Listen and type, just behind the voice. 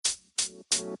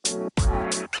Back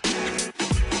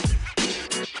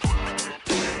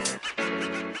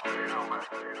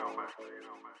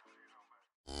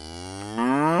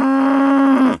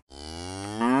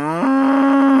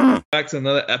to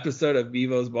another episode of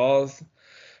Bevo's Balls,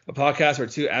 a podcast where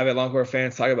two avid Longhorn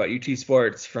fans talk about UT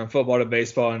sports, from football to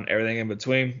baseball and everything in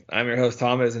between. I'm your host,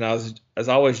 Thomas, and as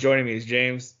always, joining me is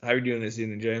James. How are you doing this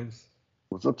evening, James?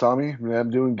 What's up, Tommy? Man, I'm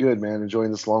doing good, man.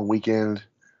 Enjoying this long weekend.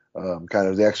 Kind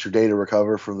of the extra day to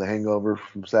recover from the hangover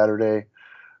from Saturday.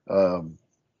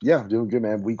 Yeah, I'm doing good,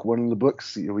 man. Week 1 in the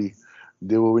books. We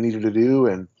did what we needed to do,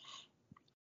 and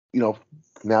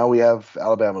now we have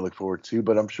Alabama to look forward to.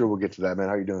 But I'm sure we'll get to that, man.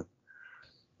 How you doing?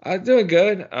 I'm doing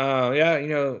good.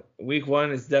 Week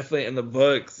 1 is definitely in the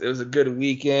books. It was a good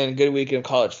weekend of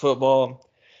college football.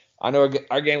 I know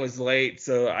our game was late,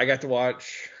 so I got to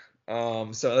watch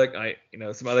some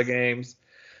other games.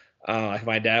 Like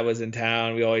my dad was in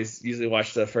town. We usually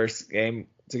watch the first game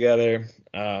together.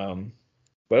 But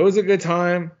it was a good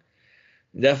time.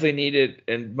 Definitely needed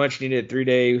and much needed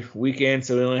 3-day weekend,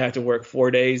 so we only have to work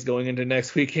 4 days going into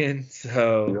next weekend.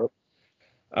 So.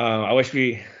 Yep. I wish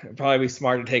it'd probably be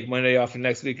smart to take Monday off and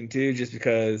next weekend too, just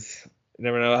because you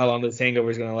never know how long this hangover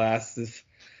is going to last if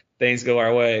things go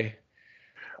our way.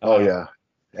 Yeah,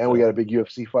 and we got a big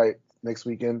UFC fight next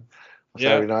weekend,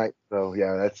 Saturday night. So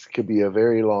yeah, could be a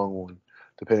very long one,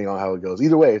 depending on how it goes.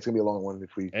 Either way, it's gonna be a long one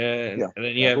if we. And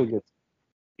then you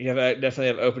definitely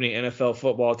have opening NFL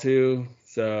football too.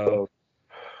 So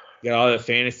you got all the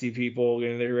fantasy people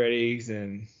getting their readies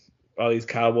and all these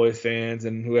Cowboys fans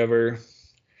and whoever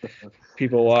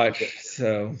people watch.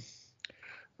 So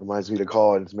reminds me to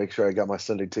call and make sure I got my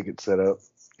Sunday ticket set up.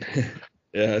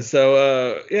 Yeah.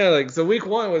 So so week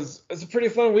 1 was a pretty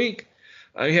fun week.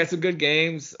 We had some good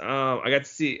games. I got to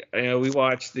see. We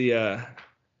watched the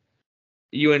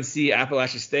UNC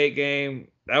Appalachian State game.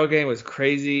 That game was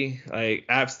crazy. Like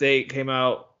App State came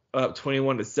out up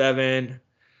 21-7.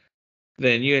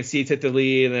 Then UNC took the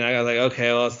lead, and then I was like,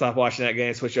 okay, well, let's stop watching that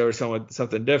game, switch over to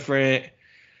something different.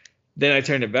 Then I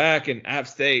turned it back, and App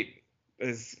State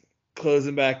is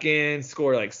closing back in,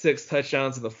 scored like 6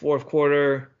 touchdowns in the fourth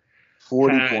quarter.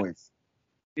 40 points.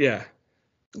 Yeah.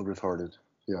 Retarded.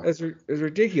 Yeah. It's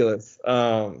ridiculous.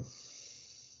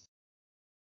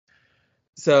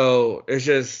 So it's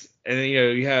just, and then,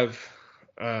 you have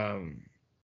UNC,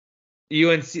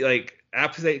 like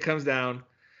App State comes down,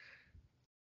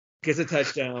 gets a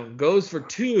touchdown, goes for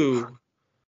two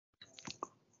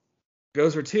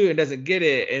and doesn't get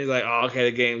it, and he's like, oh, okay,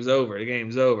 the game's over.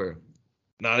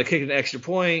 Now they kicked an extra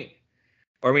point,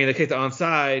 they kicked the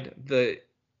onside. The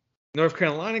North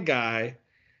Carolina guy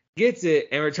gets it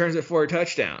and returns it for a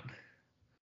touchdown.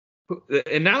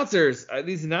 The announcers,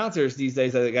 these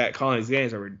days that they got calling these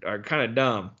games are kind of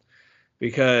dumb,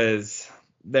 because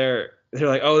they're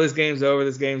like, oh, this game's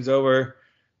over.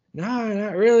 No,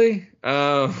 not really.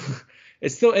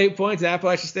 It's still 8 points.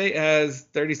 Appalachian State has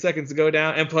 30 seconds to go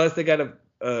down, and plus they got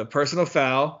a personal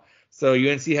foul. So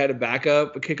UNC had to back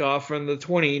up a kickoff from the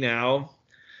 20 now.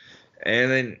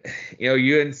 And then,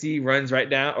 UNC runs right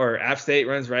down, or App State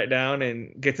runs right down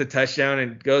and gets a touchdown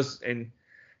and goes and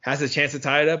has a chance to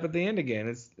tie it up at the end again.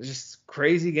 It's just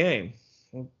crazy game.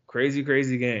 Crazy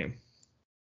game.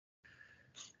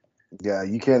 Yeah,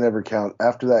 you can't ever count.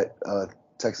 After that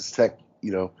Texas Tech,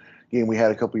 game we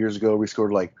had a couple years ago, we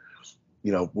scored like,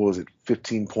 what was it,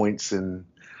 15 points in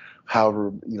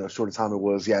however, short a time it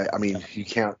was. Yeah, I mean, you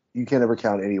can't ever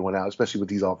count anyone out, especially with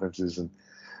these offenses. And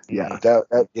yeah,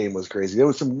 that game was crazy. There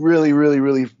was some really, really,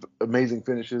 really amazing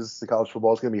finishes to college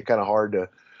football. It's going to be kind of hard to,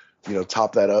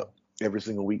 top that up every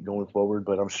single week going forward.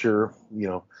 But I'm sure,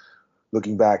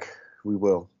 looking back, we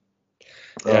will.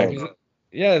 And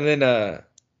then, that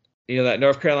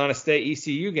North Carolina State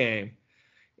ECU game,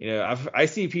 I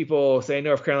see people say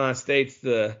North Carolina State's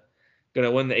going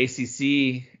to win the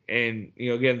ACC and,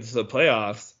 get into the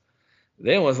playoffs.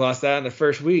 They almost lost that in the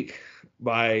first week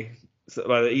by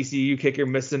the ECU kicker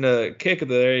missing a kick at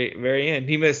the very, very end.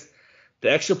 He missed the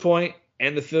extra point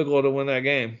and the field goal to win that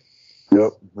game.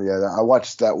 Yep. Yeah, I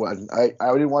watched that one. I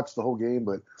didn't watch the whole game,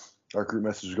 but our group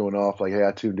message was going off like, hey,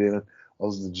 I tuned in. I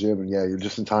was in the gym, and yeah, you're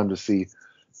just in time to see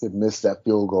him miss that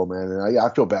field goal, man. And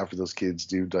I feel bad for those kids,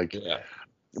 dude. Like, yeah.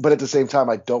 But at the same time,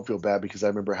 I don't feel bad because I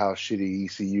remember how shitty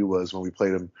ECU was when we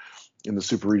played them in the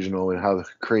Super Regional and how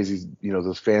crazy,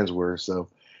 those fans were. So,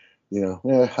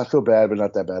 I feel bad, but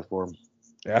not that bad for them.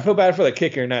 Yeah, I feel bad for the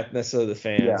kicker, not necessarily the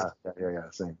fans. Yeah,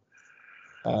 same.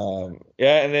 And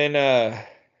then,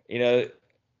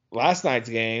 last night's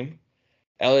game,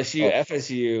 LSU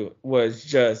FSU was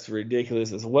just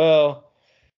ridiculous as well.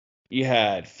 you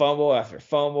had fumble after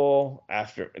fumble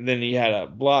and then you had a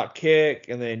block kick,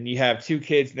 and then you have two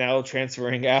kids now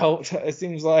transferring out. It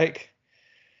seems like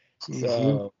Mm-hmm.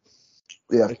 so.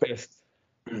 Yeah, It's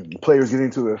just players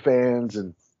getting to their fans,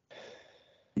 and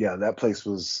yeah, that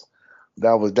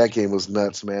game was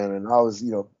nuts, man. And I was,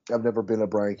 I've never been a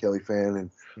Brian Kelly fan,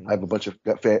 and I have a bunch of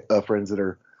friends that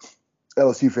are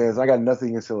LSU fans. I got nothing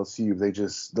against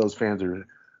LSU. Those fans are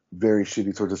very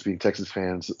shitty towards us being Texas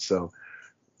fans. So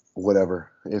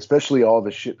whatever, especially all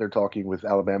the shit they're talking with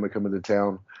Alabama coming to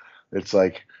town. It's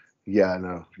like, yeah,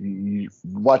 no, you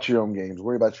watch your own games,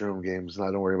 worry about your own games, and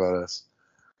I don't worry about us.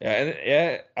 yeah, and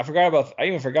yeah, I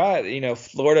even forgot,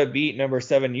 Florida beat number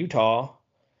 7 Utah.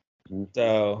 Mm-hmm.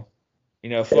 So,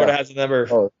 Florida Yeah. has a number.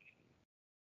 Oh,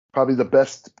 probably the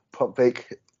best pump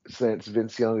fake since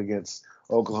Vince Young against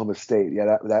Oklahoma State.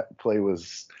 Yeah, that play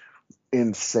was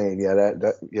insane.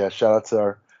 Yeah, shout out to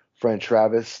our friend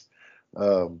Travis.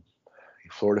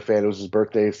 Florida fan. It was his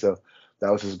birthday, so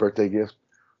that was his birthday gift.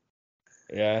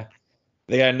 Yeah.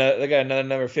 They got another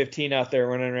number 15 out there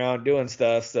running around doing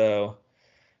stuff, so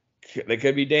they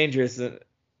could be dangerous.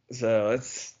 So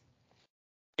it's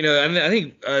I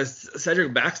think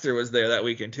Cedric Baxter was there that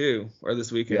weekend too, or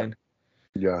this weekend.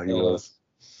 Yeah, he was.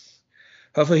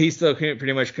 Hopefully he's still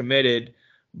pretty much committed.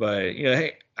 But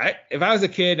hey, if I was a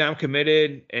kid and I'm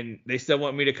committed and they still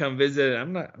want me to come visit,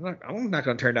 I'm not going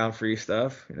to turn down free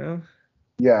stuff.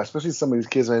 Yeah, especially some of these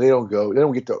kids, man. They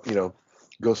don't get to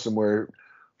go somewhere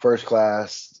first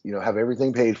class. Have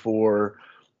everything paid for,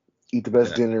 eat the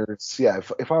best dinners. Yeah,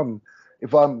 if I'm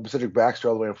Cedric Baxter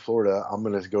all the way in Florida, I'm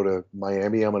gonna go to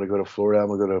Miami. I'm gonna go to Florida. I'm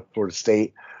gonna go to Florida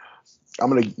State. I'm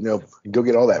gonna go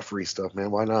get all that free stuff, man.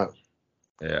 Why not?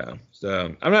 Yeah.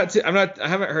 So I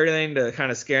haven't heard anything to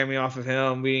kind of scare me off of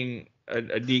him being a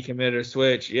decommit or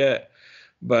switch yet,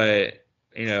 but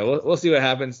we'll see what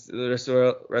happens the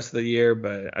rest of the year.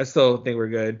 But I still think we're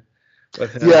good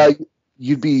with him. Yeah,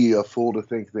 you'd be a fool to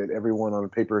think that everyone on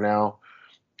paper now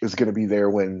is going to be there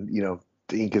when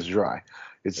the ink is dry.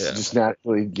 It's just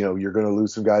naturally, you're going to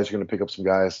lose some guys, you're going to pick up some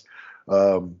guys.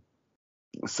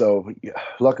 So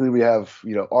luckily we have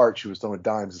Arch, who was throwing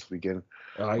dimes this weekend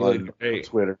on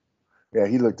Twitter. Yeah,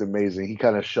 he looked amazing. He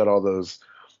kind of shut all those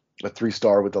a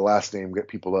 3-star with the last name get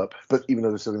people up, but even though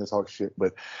they're still going to talk shit.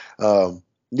 But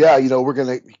yeah, we're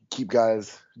going to keep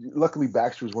guys. Luckily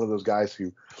Baxter was one of those guys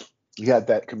who he had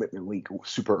that commitment leak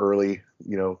super early,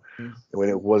 when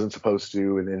it wasn't supposed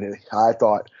to. And then I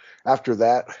thought after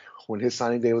that, when his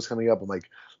signing day was coming up, I'm like,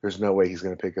 there's no way he's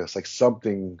going to pick us. Like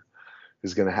something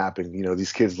is going to happen.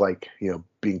 These kids like,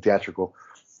 being theatrical.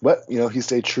 But, he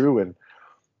stayed true. And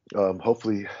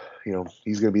hopefully,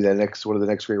 he's going to be one of the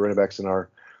next great running backs in our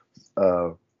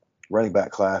running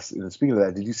back class. And speaking of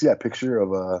that, did you see that picture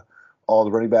of all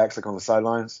the running backs like on the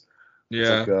sidelines?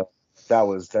 Yeah. It's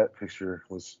like, that picture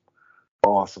was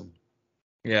awesome.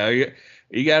 Yeah,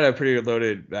 you got a pretty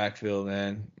loaded backfield,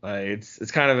 man. Like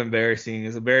it's kind of embarrassing.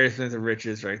 It's embarrassment of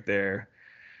riches right there,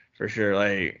 for sure.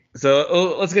 Like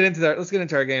let's get into that. Let's get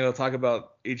into our game. We'll talk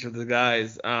about each of the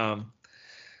guys.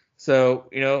 So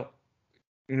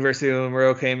University of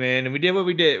Monroe came in and we did what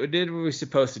we did. We did what we were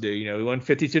supposed to do. We won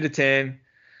 52-10.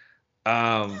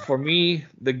 For me,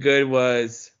 the good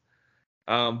was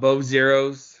both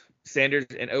zeros. Sanders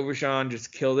and Overshawn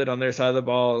just killed it on their side of the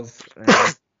balls.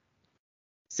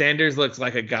 Sanders looks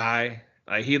like a guy.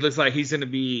 He looks like he's going to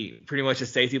be pretty much a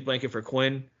safety blanket for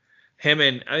Quinn. I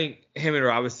think him and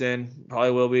Robinson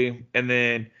probably will be. And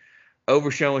then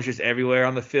Overshown was just everywhere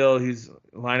on the field. He's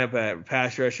lined up at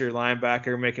pass rusher,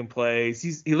 linebacker, making plays.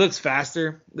 He looks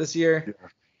faster this year.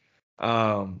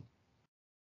 Yeah.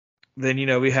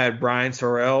 Then we had Brian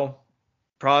Sorrell.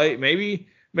 Probably maybe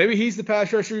he's the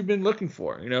pass rusher we've been looking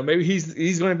for. Maybe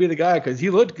he's going to be the guy because he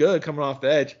looked good coming off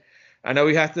the edge. I know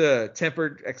we have to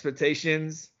temper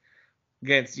expectations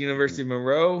against University of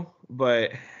Monroe, but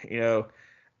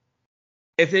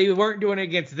if they weren't doing it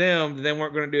against them, then they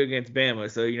weren't going to do it against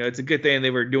Bama. So it's a good thing they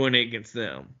were doing it against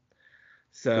them.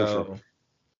 So,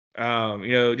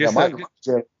 just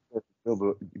Jalen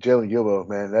Gilbo,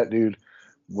 man, that dude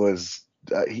was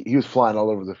he was flying all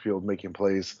over the field making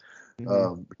plays.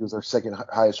 Mm-hmm. He was our second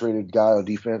highest rated guy on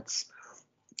defense.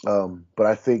 But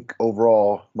I think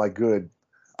overall, I'm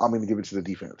going to give it to the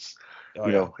defense.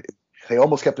 They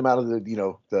almost kept him out of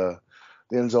the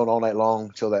end zone all night long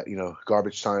until that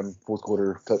garbage time fourth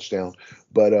quarter touchdown.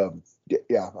 But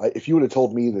if you would have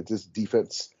told me that this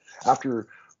defense, after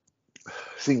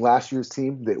seeing last year's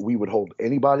team, that we would hold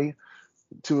anybody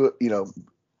to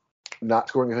not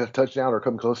scoring a touchdown or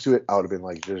coming close to it, I would have been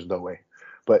like, there's no way.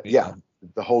 But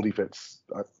the whole defense,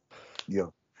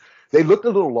 they looked a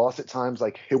little lost at times.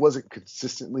 Like it wasn't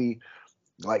consistently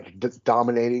like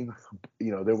dominating.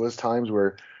 There was times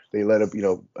where they let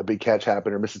a big catch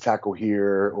happen or missed a tackle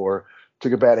here or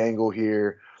took a bad angle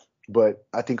here. But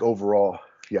I think overall,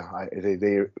 yeah,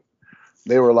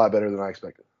 they were a lot better than I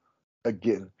expected.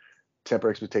 Again, temper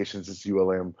expectations. It's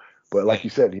ULM, but like you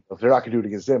said, if they're not gonna do it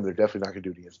against them, they're definitely not gonna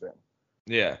do it against them.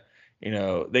 Yeah.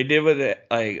 They did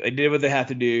what they have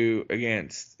to do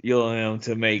against ULM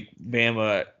to make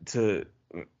Bama to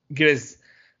get us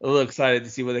a little excited to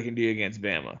see what they can do against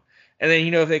Bama. And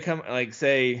then if they come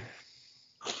say,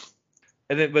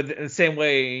 and then but in the same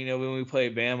way, when we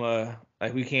play Bama,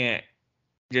 we can't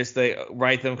just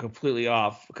write them completely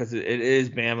off because it is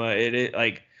Bama. It is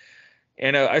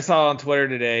I saw on Twitter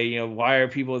today, why are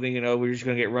people thinking, we're just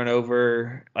gonna get run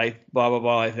over, blah blah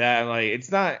blah like that. I'm like,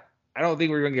 it's not. I don't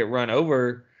think we're gonna get run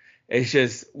over. It's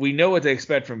just we know what to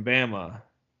expect from Bama.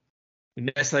 We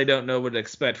necessarily don't know what to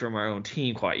expect from our own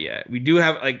team quite yet. We do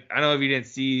have I don't know if you didn't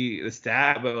see the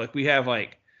stat, but we have I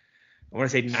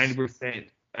want to say 90%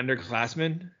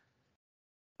 underclassmen.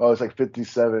 Oh, it's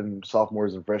 57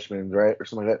 sophomores and freshmen, right, or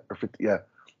something like that, or 50. Yeah, I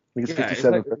think it's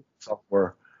 57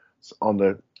 sophomore on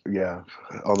the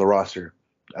roster.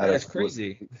 That's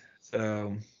crazy.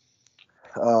 So,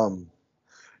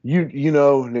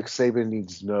 Nick Saban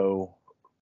needs no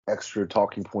extra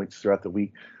talking points throughout the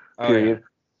week, period. Oh, yeah.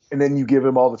 And then you give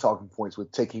him all the talking points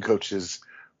with taking coaches,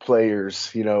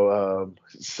 players,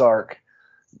 Sark,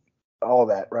 all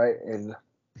that, right? And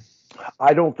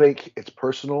I don't think it's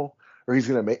personal, or he's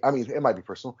going to it might be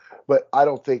personal, but I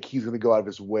don't think he's going to go out of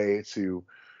his way to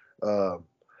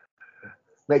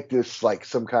make this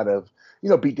some kind of,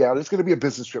 beat down. It's going to be a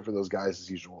business trip for those guys as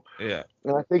usual. Yeah.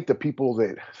 And I think the people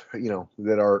that,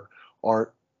 that aren't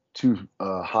too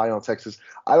high on Texas,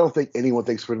 I don't think anyone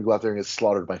thinks we're going to go out there and get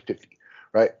slaughtered by 50,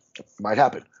 right? Might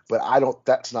happen, but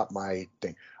that's not my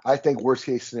thing. I think worst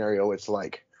case scenario, it's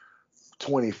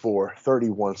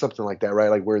 24-31, something like that,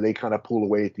 right? Where they kind of pull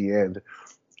away at the end.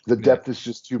 The depth is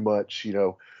just too much,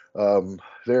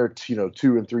 they're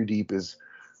 2 and 3 deep is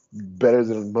better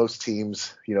than most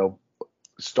teams,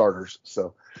 starters.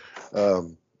 So I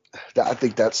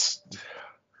think that's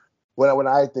when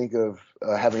I think of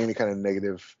having any kind of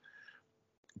negative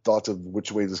thoughts of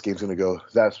which way this game's going to go,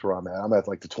 that's where I'm at. I'm at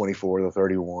the 24, the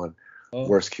 31. I'm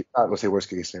going to say worst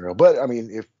case scenario. But,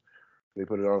 if they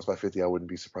put it on us by 50, I wouldn't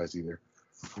be surprised either.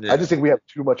 Yeah. I just think we have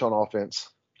too much on offense.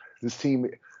 This team,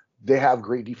 they have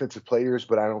great defensive players,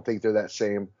 but I don't think they're that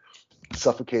same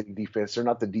suffocating defense. They're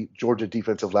not the Georgia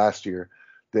defense of last year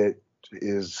that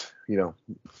is, you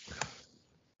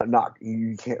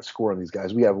can't score on these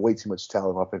guys. We have way too much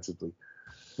talent offensively,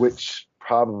 which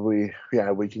probably,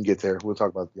 we can get there. We'll talk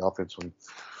about the offense when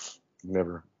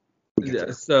whenever we get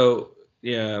there. So,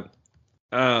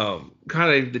 kind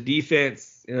of the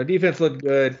defense, defense looked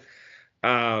good.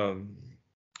 I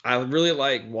really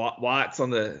like Watts on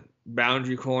the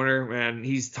boundary corner, man.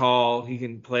 He's tall. He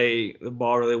can play the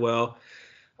ball really well.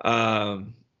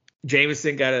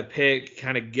 Jameson got a pick,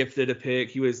 kind of gifted a pick.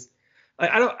 He was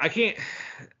I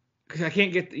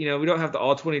can't get, we don't have the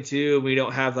all 22 and we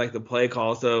don't have the play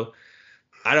call. So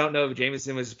I don't know if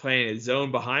Jameson was playing his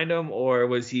zone behind him or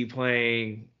was he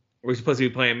supposed to be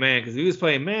playing man? Because if he was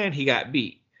playing man, he got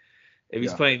beat. If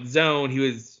he's playing zone, he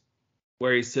was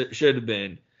where he should have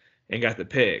been and got the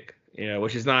pick,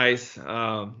 which is nice.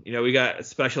 We got a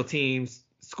special teams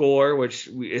score, which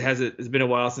it's been a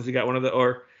while since we got one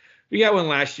we got one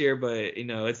last year, but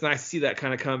it's nice to see that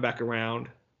kind of come back around.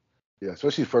 Yeah,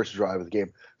 especially first drive of the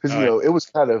game, because it was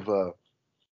kind of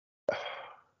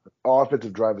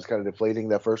offensive drive was kind of deflating.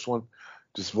 That first one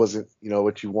just wasn't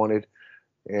what you wanted,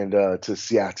 and to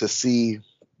see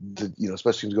the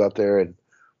special teams go out there and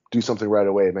do something right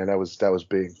away, man, that was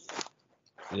big.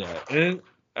 Yeah, and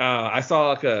I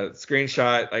saw a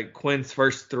screenshot Quinn's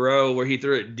first throw where he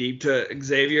threw it deep to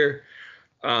Xavier.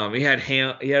 He had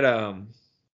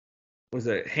was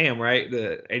it Ham, right?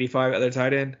 The 85 other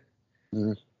tight end.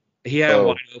 Mm-hmm. He had him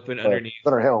wide open underneath.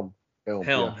 Helm,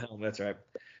 that's right.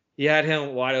 He had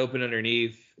him wide open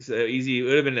underneath. So easy. It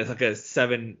would have been a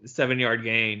 7-yard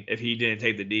gain if he didn't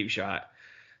take the deep shot.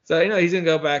 So he's gonna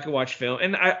go back and watch film.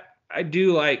 And I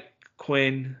do like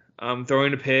Quinn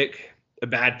throwing a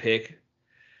bad pick.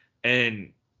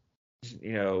 And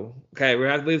okay, we're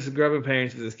gonna have to leave some grubbing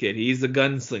parents for this kid. He's a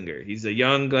gunslinger. He's a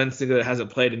young gunslinger that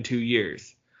hasn't played in 2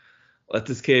 years. Let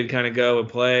this kid kind of go and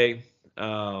play.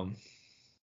 And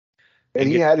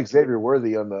he had Xavier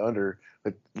Worthy on the under,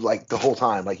 the whole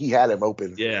time. He had him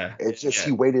open. Yeah. It's just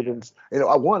he waited and I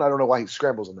don't know why he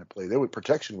scrambles on that play.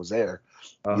 Protection was there.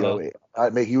 Uh-huh.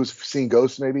 He was seeing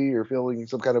ghosts maybe or feeling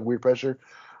some kind of weird pressure,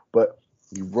 but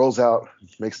He rolls out,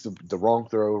 makes the wrong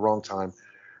throw, wrong time.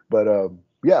 But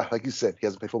yeah, like you said, he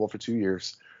hasn't played football for 2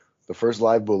 years. The first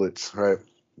live bullets, right?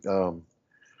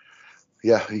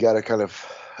 Yeah, you got to kind of,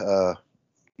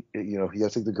 you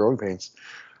got to take the growing pains.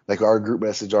 Like our group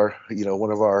message,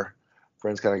 one of our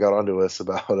friends kind of got onto us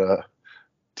about,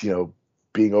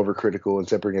 being overcritical and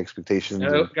tempering expectations.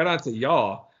 Got on to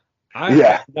y'all.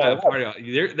 Yeah.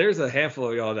 There's a handful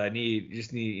of y'all that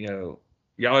just need,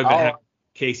 y'all have been having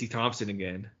Casey Thompson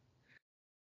again.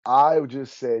 I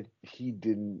just said he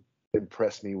didn't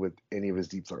impress me with any of his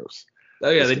deep throws. Oh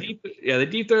yeah, the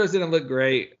deep throws didn't look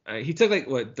great. He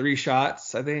took 3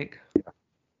 shots, I think.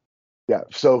 Yeah.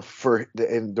 So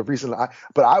the reason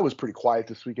I was pretty quiet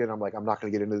this weekend. I'm like, I'm not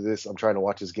going to get into this. I'm trying to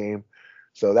watch this game.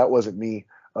 So that wasn't me.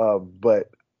 But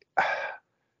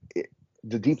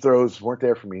the deep throws weren't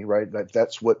there for me, right?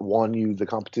 That's what won you the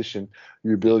competition,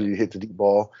 your ability to hit the deep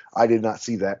ball. I did not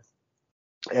see that.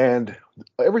 And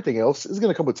everything else is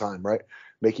going to come with time, right?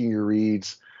 Making your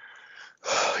reads,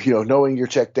 knowing your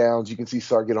check downs. You can see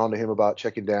Sark get onto him about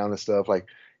checking down and stuff, like,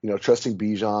 trusting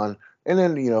Bijan. And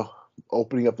then,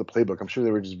 opening up the playbook. I'm sure they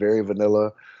were just very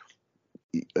vanilla,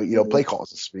 play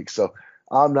calls this week. So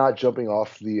I'm not jumping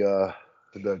off the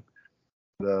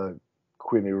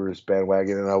Quinn Ewers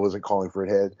bandwagon, and I wasn't calling for a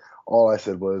head. All I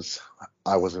said was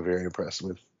I wasn't very impressed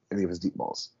with any of his deep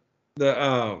balls.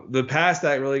 The pass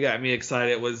that really got me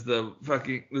excited was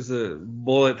the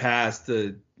bullet pass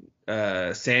to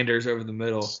Sanders over the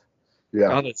middle.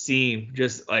 Yeah. On the seam,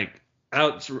 just like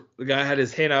out. The guy had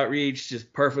his hand out reach,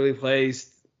 just perfectly placed.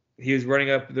 He was running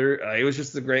up there. It was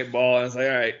just a great ball. I was like,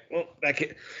 all right, well, that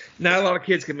kid. Not a lot of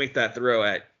kids can make that throw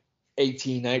at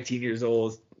 18, 19 years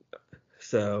old.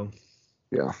 So.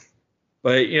 Yeah.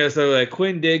 But, so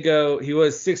Quinn did go. He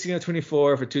was 16 of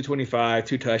 24 for 225,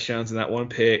 2 touchdowns and that 1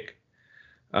 pick.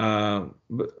 Robinson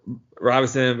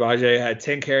and Bajay had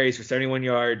 10 carries for 71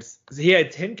 yards. So he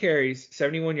had 10 carries,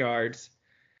 71 yards,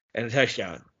 and a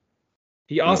touchdown.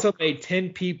 He also made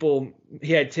 10 people.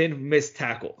 He had 10 missed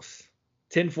tackles,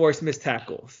 10 forced missed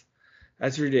tackles.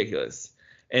 That's ridiculous.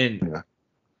 And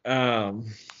the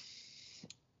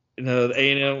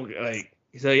A&M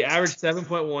so he averaged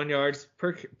 7.1 yards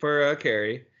per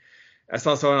carry. I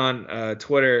saw someone on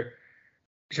Twitter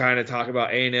trying to talk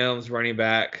about A&M's running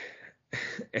back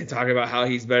and talking about how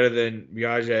he's better than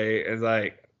Biagé. And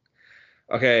like,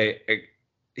 okay,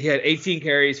 he had 18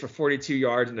 carries for 42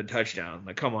 yards and a touchdown.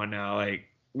 Like, come on now. Like,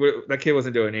 that kid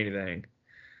wasn't doing anything.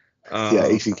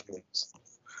 18 carries.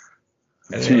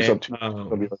 Then,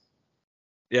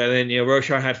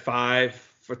 Roschon had 5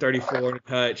 for 34 and a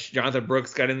touch. Jonathan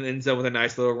Brooks got in the end zone with a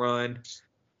nice little run.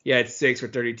 He had 6 for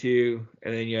 32.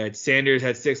 And then you had Sanders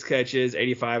had 6 catches,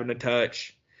 85 and a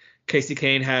touch. Casey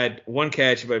Kane had 1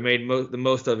 catch, but made the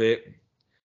most of it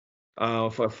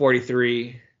for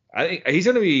 43. I think he's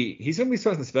gonna be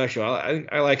something special.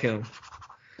 I like him.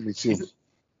 Me too.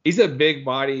 He's a big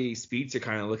body speedster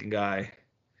kind of looking guy.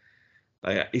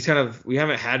 Like he's we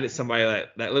haven't had somebody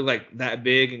that looked like that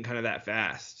big and kind of that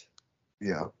fast.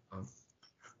 Yeah.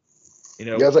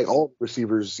 It's like all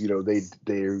receivers, they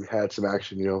had some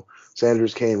action,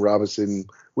 Sanders, Kane, Robinson,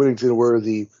 Whittington,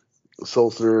 Worthy,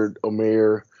 Sulzer,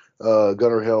 Omer,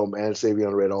 Gunnar Helm, and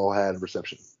Savion Red all had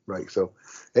reception, right? So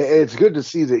it's good to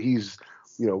see that he's,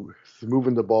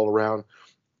 moving the ball around.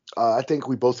 I think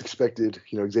we both expected,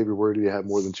 Xavier Worthy to have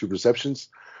more than 2 receptions.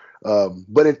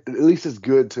 But at least it's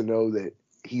good to know that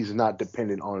he's not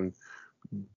dependent on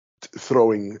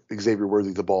throwing Xavier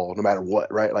Worthy the ball no matter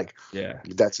what, right? Like, yeah,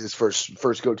 that's his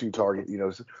first go-to target.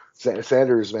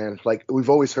 Sanders, man, like we've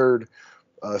always heard,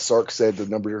 Sark said the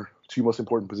number 2 most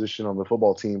important position on the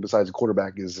football team besides the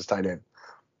quarterback is his tight end.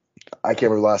 I can't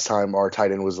remember the last time our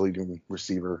tight end was the leading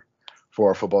receiver for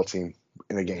our football team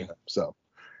in a game. So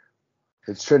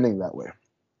it's trending that way.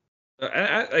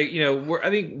 I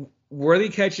think Worthy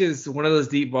catches one of those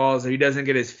deep balls that he doesn't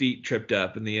get his feet tripped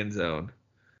up in the end zone.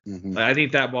 Mm-hmm. I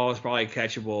think that ball is probably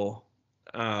catchable.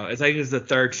 It's like it's the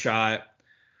 3rd shot,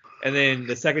 and then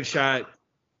the 2nd shot.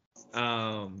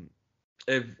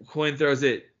 If Quinn throws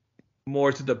it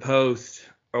more to the post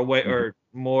or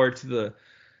more to the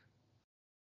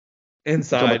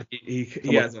inside, he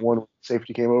has one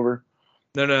safety came over.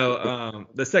 No.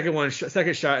 The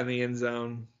second shot in the end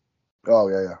zone. Oh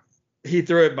yeah. He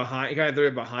threw it behind. He kind of threw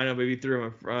it behind him, but he threw him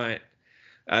in front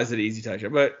as an easy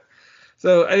touchdown. But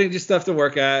so I think just stuff to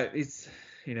work at. It's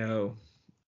and then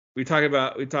we talk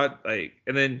about the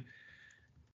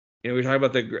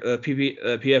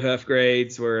PFF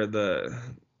grades where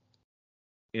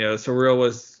Surreal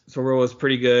was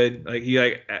pretty good. Like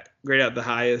he graded out the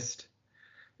highest,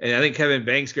 and I think Kevin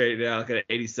Banks graded out at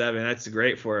 87. That's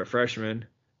great for a freshman.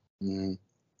 Mhm.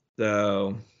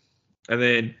 So, and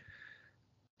then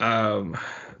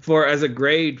for as a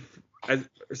grade, as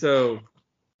so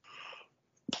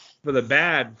for the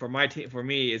bad for my team, for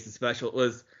me is the special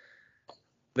was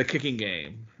the kicking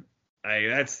game.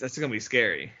 That's gonna be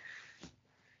scary.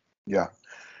 Yeah,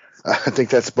 I think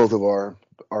that's both of our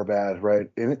bad, right?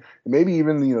 And maybe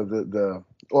even the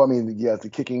well, I mean, yeah, the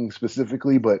kicking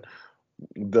specifically, but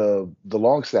the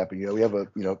long snapping. We have a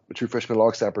true freshman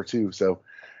long snapper too. So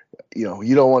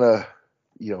you don't want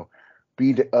to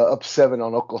be up 7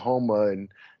 on Oklahoma and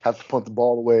have to punt the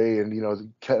ball away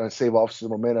and kind of save off some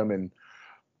momentum and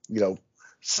you know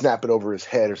snap it over his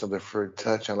head or something for a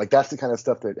touchdown. Like that's the kind of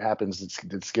stuff that happens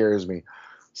that scares me.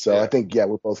 So I Yeah. think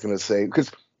we're both going to say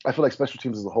because I feel like special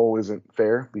teams as a whole isn't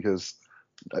fair because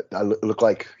I look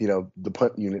like the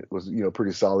punt unit was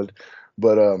pretty solid,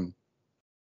 but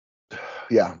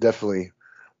yeah, definitely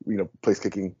place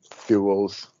kicking, field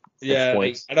goals, extra Yeah, like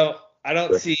points.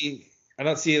 I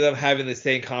don't see them having the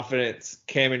same confidence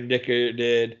Cameron Dicker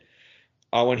did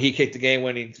when he kicked the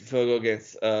game-winning field goal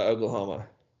against Oklahoma.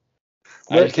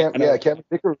 I Right, just I don't. Cameron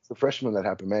Dicker was the freshman that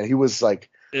happened, man. He was like,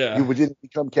 Yeah, you didn't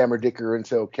become Cameron Dicker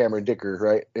until Cameron Dicker,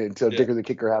 right? Until yeah, Dicker the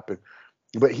kicker happened.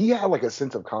 But he had like a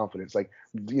sense of confidence. Like,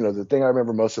 the thing I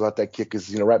remember most about that kick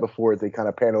is, right before it, they kind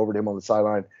of pan over to him on the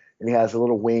sideline and he has a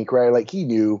little wink, right? Like he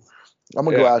knew I'm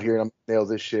gonna go yeah. out here and I'm gonna nail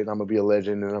this shit and I'm gonna be a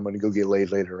legend and I'm gonna go get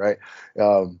laid later, right?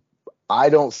 Um, I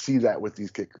don't see that with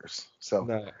these kickers. So,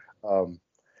 No. um,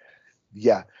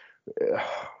 yeah,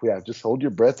 yeah, just hold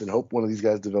your breath and hope one of these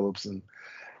guys develops and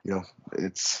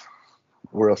it's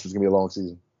where else is gonna be a long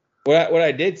season. What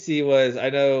I did see was I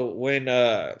know when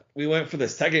we went for the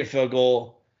second field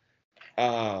goal,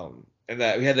 and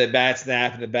that we had the bad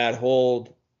snap and the bad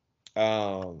hold.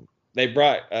 They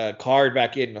brought Card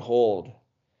back in to hold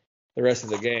the rest of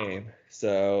the game.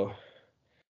 So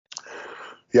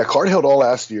Yeah, Card held all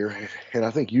last year, and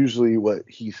I think usually what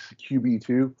he's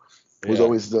QB2 was yeah,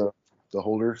 always the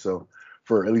holder. So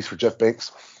for at least for Jeff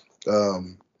Banks,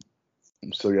 um,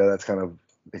 so yeah, that's kind of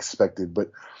expected.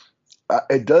 But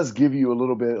it does give you a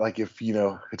little bit like if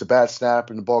it's a bad snap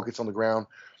and the ball gets on the ground,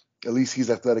 at least he's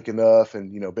athletic enough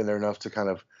and been there enough to kind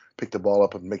of pick the ball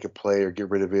up and make a play or get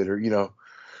rid of it or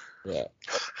yeah,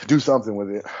 do something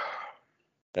with it.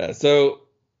 yeah. So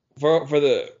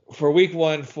for week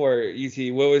one for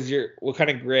UT, what kind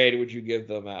of grade would you give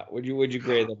them out? Would you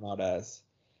grade them out as?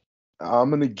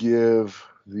 I'm gonna give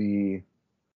the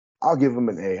I'll give them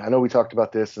an A. I know we talked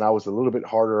about this, and I was a little bit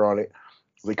harder on it.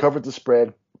 They covered the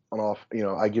spread on off.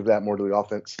 I give that more to the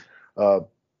offense. Uh,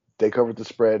 they covered the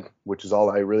spread, which is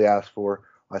all I really asked for.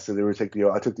 I said they would take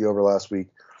I took the over last week,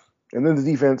 and then the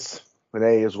defense an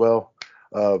A as well.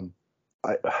 Um,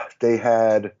 I they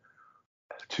had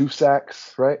 2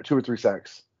 sacks, right? 2 or 3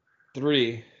 sacks,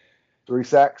 Three. 3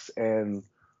 sacks and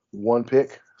 1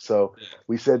 pick. So Yeah.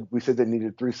 we said they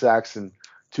needed 3 sacks and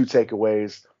 2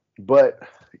 takeaways, but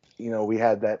we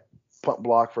had that punt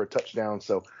block for a touchdown.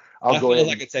 So I'll That go feels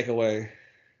ahead like and a takeaway.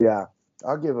 yeah,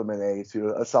 I'll give them an A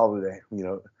to a solid A.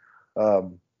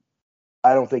 Um,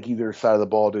 I don't think either side of the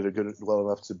ball did well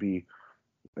enough to be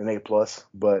an A+,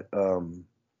 but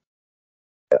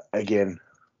again,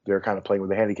 they're kind of playing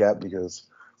with a handicap because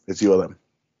it's ULM.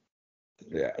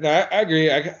 Yeah, no, I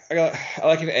agree. I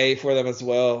like an A for them as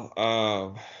well.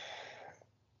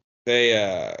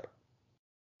 They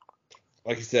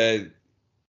like you said,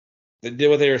 they did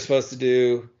what they were supposed to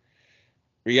do.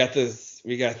 We got this.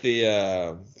 We got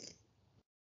the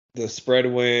spread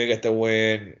win. Got the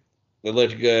win. They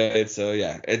looked good. So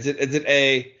yeah, it's an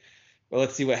A. But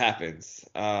let's see what happens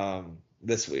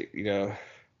this week. We have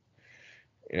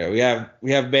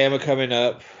Bama coming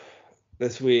up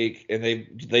this week, and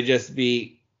they just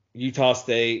beat Utah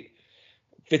State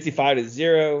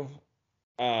 55-0.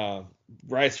 Um,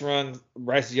 Bryce Young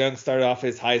started off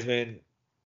his Heisman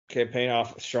campaign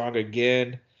off strong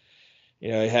again. He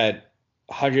had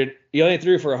 100. He only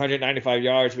threw for 195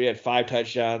 yards. We had 5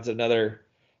 touchdowns, another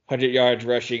 100 yards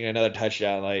rushing, and another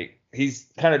touchdown. Like he's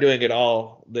kind of doing it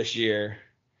all this year.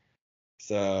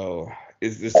 So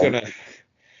it's gonna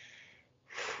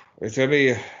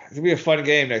be a fun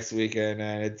game next weekend,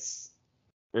 and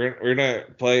we're gonna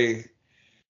play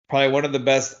probably one of the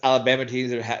best Alabama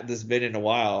teams that's been in a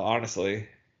while, honestly.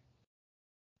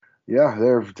 Yeah,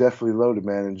 they're definitely loaded,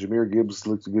 man. And Jameer Gibbs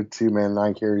looked good too, man.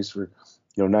 9 carries for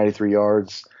 93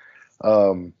 yards.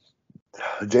 Um,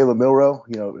 Jalen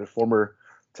Milrow, a former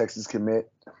Texas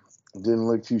commit, didn't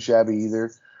look too shabby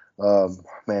either.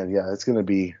 Man, yeah, it's gonna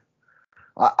be.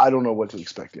 I don't know what to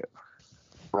expect yet.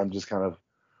 I'm just kind of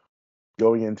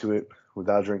going into it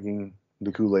without drinking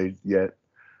the Kool-Aid yet,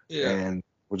 Yeah. and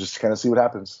we'll just kind of see what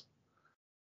happens.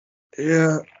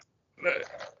 Yeah.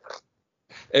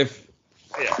 If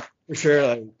yeah, for sure,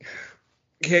 like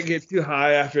can't get too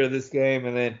high after this game,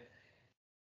 and then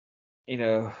you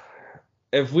know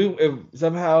if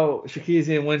somehow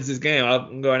Shaquizian wins this game,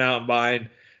 I'm going out and buying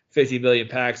 50 million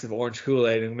packs of orange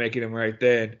Kool-Aid and making them right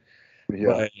then.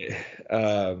 Yeah. But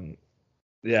um,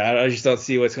 yeah, I just don't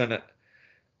see what's gonna.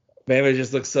 Bama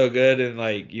just looks so good, and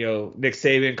like Nick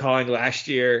Saban calling last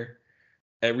year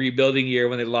a rebuilding year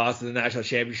when they lost in the national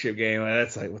championship game.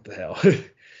 That's like what the hell.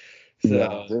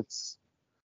 Yeah.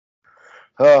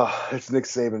 So It's Nick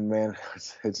Saban, man.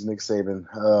 It's Nick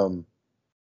Saban.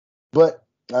 But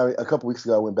a couple weeks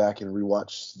ago, I went back and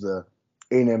rewatched the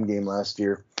A&M game last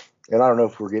year, and I don't know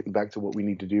if we're getting back to what we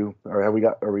need to do, or are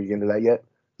we into that yet?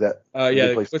 That a good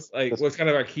yeah, place. what's kind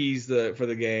of our keys for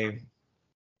the game?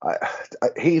 I,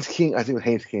 Haynes King, I think it was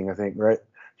Haynes King, I think, right?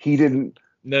 He didn't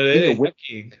No, they he didn't didn't win. have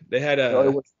King. They had No, it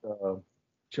a was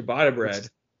ciabatta what's bread.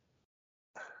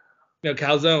 No,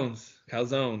 calzones.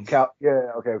 Calzones. Cal.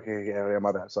 Yeah, okay, yeah,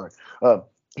 my bad. Sorry.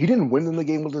 He didn't win in the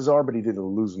game with his arm, but he didn't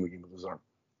lose in the game with his arm,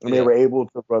 and they Yeah. were able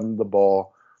to run the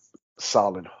ball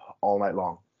solid all night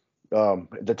long.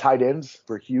 The tight ends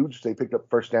were huge. They picked up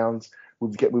first downs.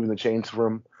 We kept moving the chains for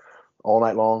them all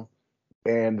night long,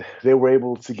 and they were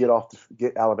able to get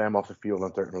Alabama off the field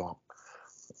on third and long.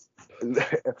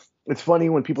 It's funny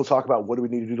when people talk about what do we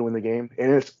need to do to win the game,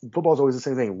 and football's always the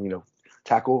same thing.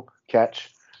 Tackle,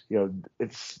 catch.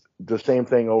 It's the same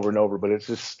thing over and over. But it's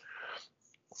just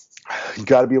you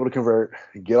got to be able to convert,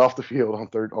 get off the field on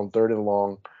third and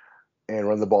long, and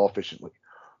run the ball efficiently.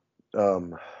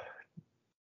 Um,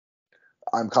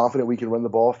 I'm confident we can run the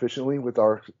ball efficiently with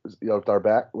our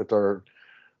the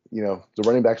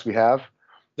running backs we have.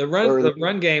 The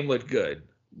run game looked good.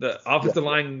 The Yeah, offensive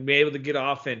line being able to get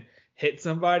off and hit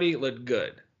somebody looked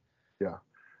good. yeah.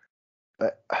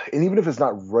 And even if it's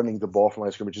not running the ball from line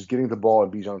of scrimmage, just getting the ball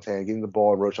in Bijan's hand, getting the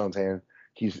ball in Roschon's hand,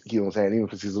 Keelan's hand, even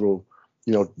if it's these little,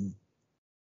 you know,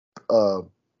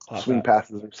 Pop swing out.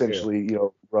 passes, Yeah. essentially,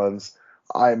 runs.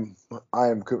 I am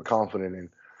confident in.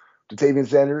 Ja'Tavion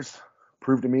Sanders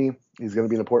proved to me he's going to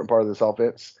be an important part of this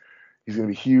offense. He's going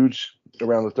to be huge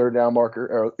around the third down marker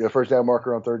or the first down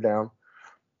marker on third down.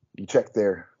 You check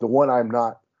there. The one I'm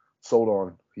not sold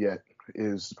on yet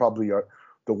is probably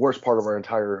the worst part of our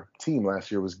entire team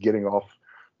last year was getting off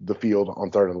the field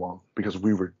on third and long because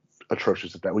we were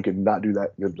atrocious at that. We could not do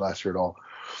that good last year at all.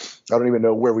 I don't even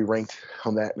know where we ranked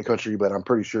on that in the country, but I'm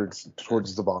pretty sure it's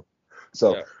towards the bottom.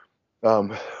 So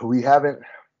Yeah. we haven't.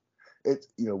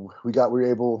 We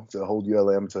were able to hold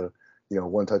ULM to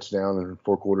one touchdown in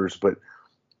 4 quarters, but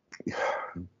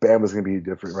Bama's gonna be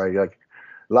different, right? Like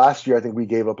last year, I think we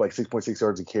gave up like 6.6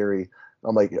 yards a carry.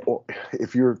 I'm like,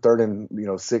 if you're third and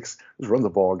 6, just run the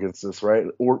ball against us, right?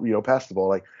 Or pass the ball.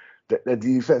 Like the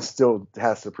defense still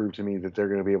has to prove to me that they're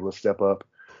going to be able to step up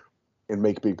and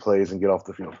make big plays and get off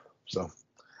the field. So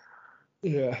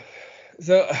Yeah.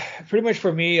 So pretty much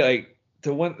for me, like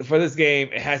to win for this game,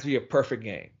 it has to be a perfect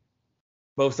game.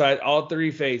 Both sides, all three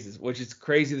phases, which is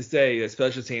crazy to say that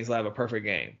special teams will have a perfect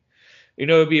game.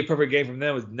 It'd be a perfect game from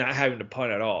them with not having to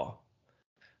punt at all.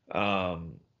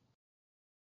 Um,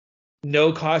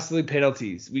 no costly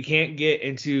penalties. We can't get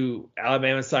into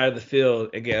Alabama's side of the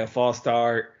field and get a false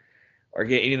start or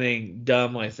get anything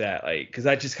dumb like that. Like, because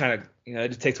that just kind of, it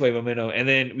just takes away momentum. And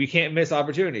then we can't miss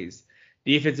opportunities.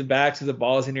 Defensive backs, if the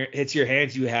ball hits your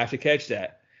hands, you have to catch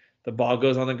that. The ball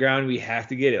goes on the ground, we have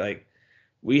to get it. Like,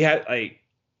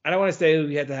 I don't want to say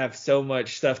we have to have so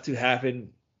much stuff to happen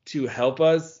to help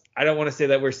us. I don't want to say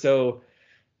that we're so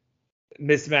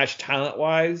mismatched talent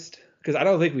wise, because I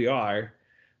don't think we are.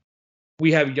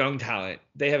 We have young talent.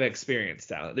 They have experienced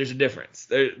talent. There's a difference.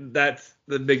 That's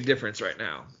the big difference right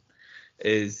now.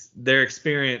 Is they're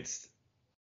experienced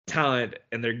talent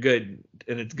and they're good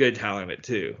and it's good talent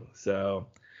too. So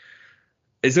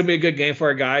it's gonna be a good game for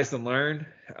our guys to learn,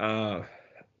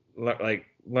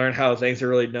 learn how things are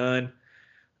really done,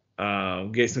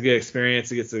 get some good experience,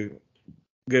 to get some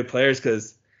good players.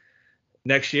 Because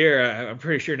next year, I'm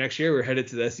pretty sure next year we're headed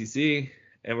to the SEC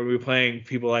and we'll be playing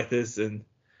people like this and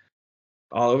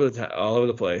all over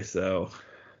the place. So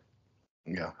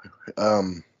yeah,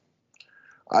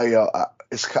 I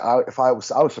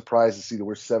was surprised to see that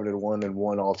we're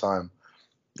 7-1 all time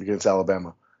against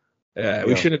Alabama. yeah,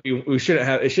 You know, we shouldn't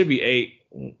have. It should be 8.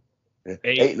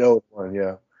 8-0-1,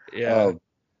 yeah. Yeah.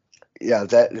 Yeah,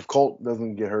 that if Colt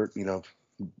doesn't get hurt,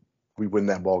 we win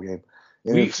that ball game.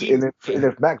 And We, if we and if, and yeah.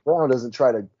 if Mac Brown doesn't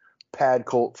try to pad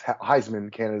Colt's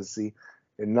Heisman candidacy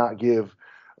and not give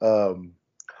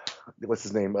what's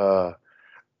his name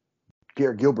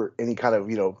Garrett Gilbert any kind of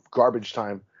garbage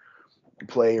time,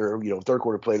 play or third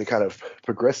quarter play to kind of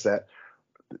progress that,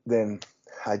 then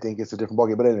I think it's a different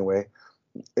ballgame. But anyway,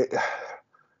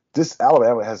 this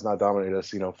Alabama has not dominated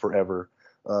us, forever.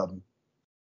 Our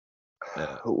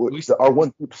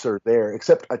one troops are there,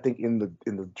 except I think in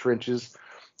the trenches.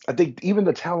 I think even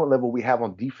the talent level we have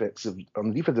on the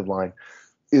defensive line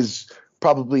is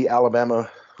probably Alabama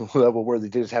level, where they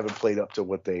just haven't played up to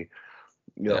what they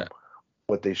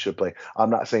what they should play. I'm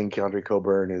not saying Keondre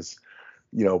Coburn is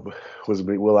was a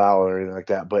big Will Allen or anything like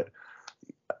that, but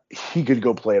he could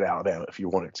go play at Alabama if you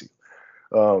wanted to.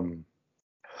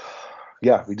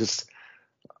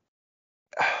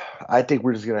 I think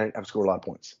we're just gonna have to score a lot of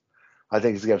points. I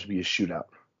think it's gonna have to be a shootout.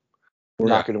 We're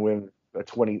not gonna win a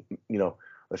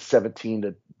 17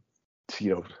 to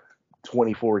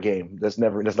 24 game. That's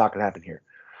not gonna happen here.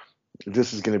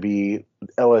 This is gonna be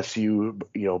LSU,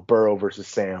 Burrow versus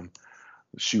Sam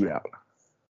shootout.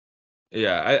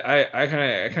 Yeah, I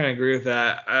kind of agree with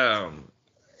that.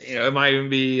 It might even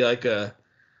be like a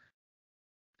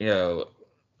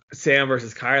Sam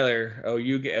versus Kyler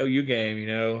OU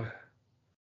game.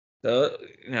 So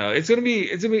it's gonna be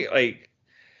like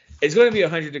it's gonna be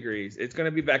 100 degrees. It's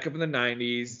gonna be back up in the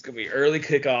 90s. It's gonna be early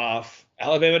kickoff.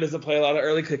 Alabama doesn't play a lot of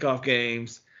early kickoff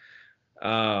games.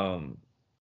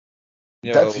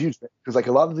 That's huge because like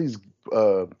a lot of these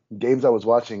games I was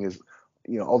watching is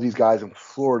all these guys in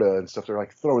Florida and stuff, they're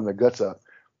like throwing their guts up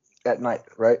at night,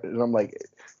 right? And I'm like,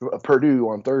 Purdue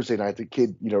on Thursday night, the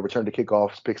kid returned to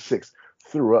kickoff, pick 6,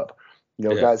 threw up,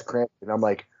 guys cramped, and I'm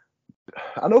like,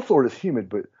 I know Florida's humid,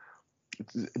 but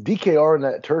DKR in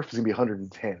that turf is gonna be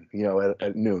 110,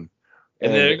 at noon.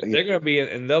 And they're gonna be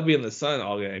and they'll be in the sun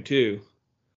all game too.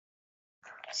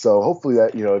 So hopefully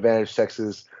that advantage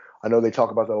Texas. I know they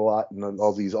talk about that a lot in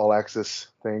all these all access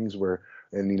things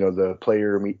the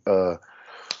player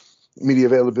media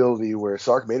availability where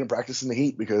Sark made him practice in the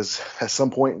heat because at some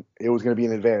point it was going to be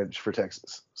an advantage for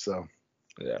Texas. So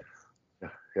yeah.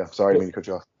 Sorry, I didn't mean to cut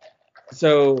you off.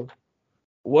 So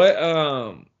what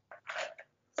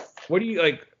do you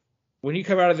like when you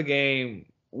come out of the game?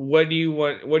 What do you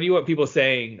want people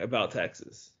saying about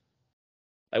Texas?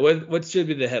 Like what should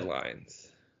be the headlines?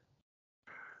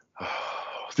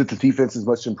 That the defense is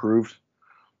much improved.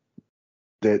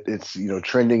 That it's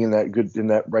trending in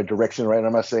that right direction, right? And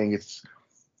I'm not saying it's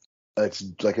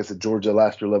like I said, Georgia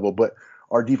last year level, but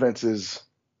our defense isn't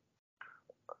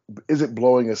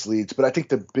blowing us leads. But I think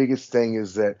the biggest thing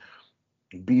is that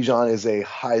Bijan is a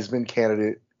Heisman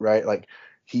candidate, right? Like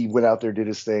he went out there, did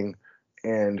his thing,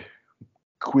 and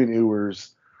Quinn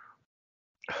Ewers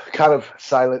kind of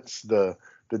silenced the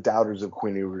doubters of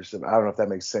Quinn Ewers. And I don't know if that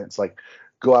makes sense. Like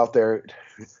go out there.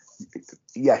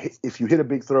 Yeah, if you hit a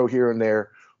big throw here and there,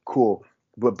 cool.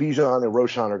 But Bijan and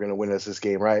Roshan are going to win us this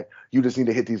game, right? You just need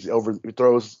to hit these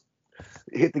overthrows,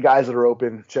 hit the guys that are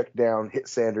open, check down, hit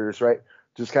Sanders, right?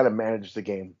 Just kind of manage the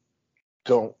game.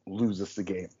 Don't lose us the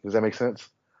game. Does that make sense?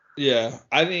 Yeah,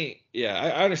 I mean,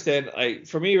 I understand. Like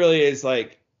for me, really is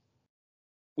like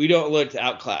we don't look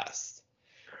outclassed.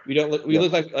 We don't look. We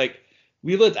look like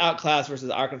we looked outclassed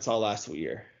versus Arkansas last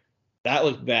year. That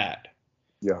looked bad.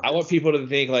 Yeah. I want people to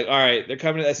think like, all right, they're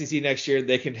coming to the SEC next year.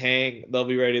 They can hang. They'll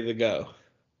be ready to go.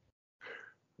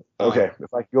 Okay.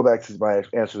 If I go back to my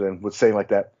answer then with saying like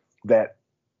that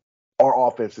our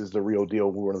offense is the real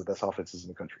deal. We're one of the best offenses in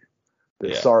the country.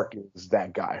 Sark is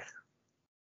that guy.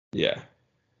 Yeah.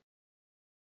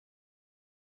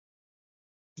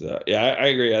 So, I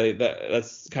agree. I think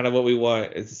that's kind of what we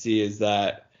want to see is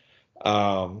that,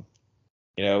 I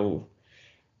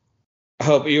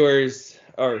hope viewers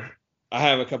I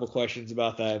have a couple questions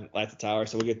about that at the tower,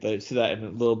 so we'll get to that in a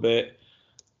little bit.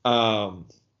 We're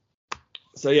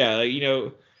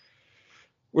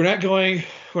not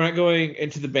going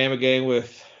into the Bama game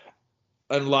with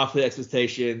unlawful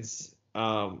expectations.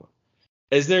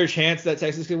 Is there a chance that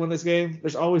Texas can win this game?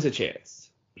 There's always a chance.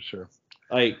 Sure.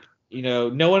 Like,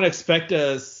 no one expect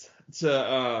us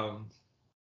to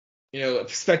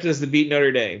beat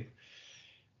Notre Dame.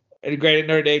 And granted,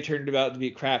 Notre Dame turned out to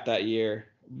be crap that year.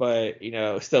 But,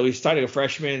 still, we started a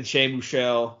freshman, Shane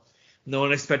Buechele. No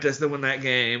one expected us to win that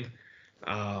game.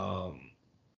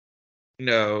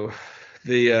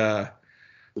 The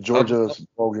Georgia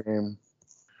bowl game.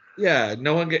 Yeah,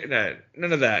 no one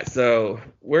none of that. So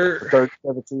we're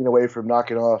 17 away from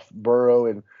knocking off Burrow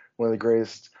and one of the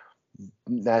greatest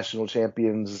national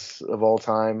champions of all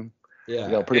time.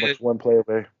 Yeah, pretty much one play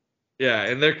away. Yeah,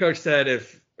 and their coach said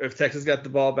if Texas got the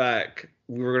ball back,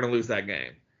 we were going to lose that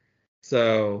game.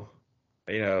 So,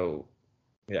 I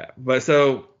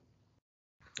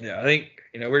think,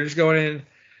 we're just going in.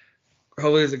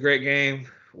 Hopefully it's a great game.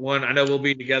 One, I know we'll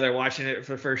be together watching it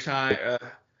for the first time.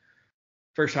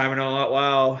 First time in a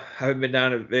while. Haven't been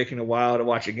down to Vic in a while to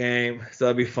watch a game, so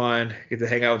that'll be fun. Get to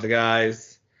hang out with the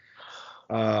guys.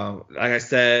 Like I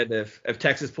said, if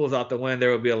Texas pulls out the win,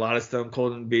 there will be a lot of Stone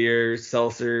Cold beers,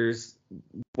 seltzers,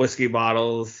 whiskey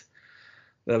bottles.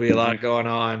 There'll be a lot going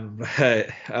on, but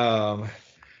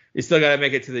you still got to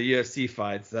make it to the UFC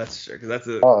fights. That's sure, because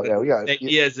Oh yeah, we got Nate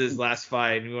Diaz's last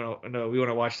fight, and we want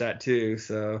to watch that too.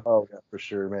 So. Oh yeah, for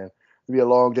sure, man. It'll be a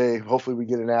long day. Hopefully we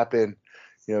get a nap in,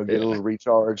 get a little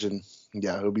recharge, and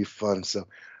yeah, it'll be fun. So,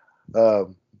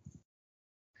 um,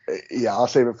 yeah, I'll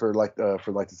save it for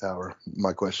the tower.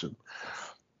 My question.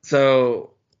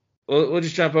 So we'll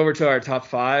just jump over to our top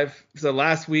five. So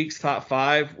last week's top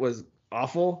five was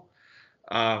awful.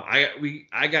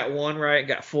 I got one right,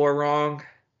 got four wrong.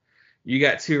 You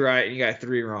got two right, and you got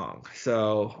three wrong.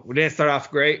 So we didn't start off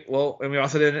great. Well, and we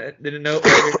also didn't know it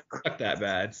was that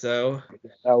bad. So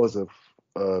that was a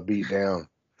beat down.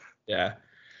 Yeah.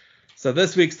 So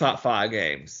this week's top five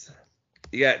games.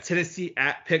 You got Tennessee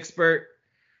at Pittsburgh.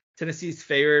 Tennessee's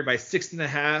favored by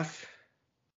 6.5.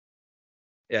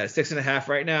 Yeah, 6.5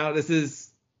 right now. This is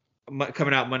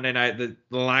coming out Monday night. The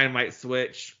line might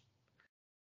switch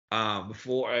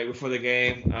before the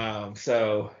game.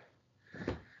 So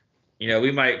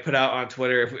we might put out on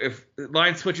Twitter if the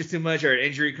line switches too much or an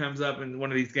injury comes up in one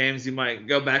of these games, you might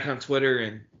go back on Twitter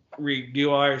and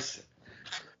redo ours.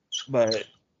 But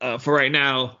for right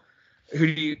now,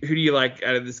 who do you like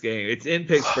out of this game? It's in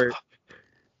Pittsburgh.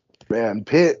 Man,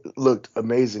 Pitt looked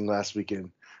amazing last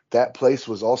weekend. That place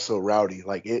was also rowdy.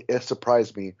 Like it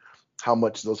surprised me how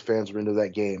much those fans were into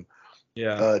that game.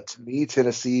 Yeah. To me,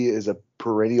 Tennessee is a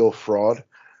perennial fraud,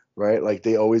 right? Like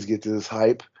they always get to this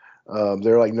hype.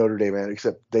 They're like Notre Dame, man,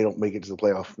 except they don't make it to the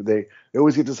playoff. They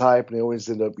always get this hype, and they always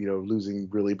end up, losing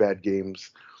really bad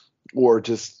games, or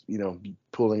just,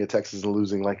 pulling a Texas and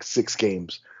losing like 6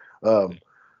 games.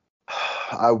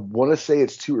 I want to say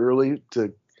it's too early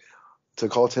to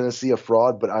call Tennessee a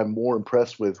fraud, but I'm more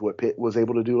impressed with what Pitt was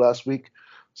able to do last week.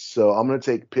 So I'm going to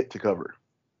take Pitt to cover.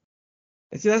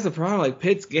 And see, that's the problem. Like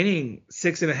Pitt's getting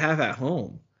 6.5 at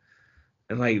home,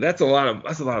 and like that's a lot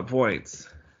of points.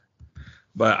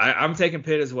 But I'm taking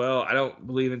Pitt as well. I don't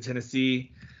believe in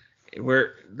Tennessee.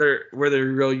 Where they're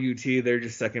real UT, they're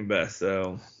just second best.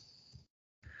 So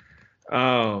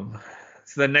the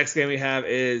next game we have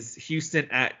is Houston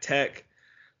at Tech.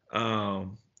 Tech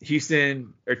is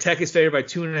favored by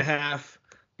 2.5,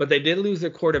 but they did lose their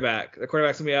quarterback. The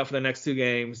quarterback's gonna be out for the next 2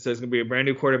 games, so it's gonna be a brand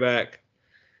new quarterback.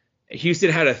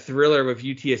 Houston had a thriller with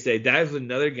UTSA. That was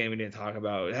another game we didn't talk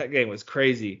about. That game was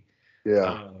crazy.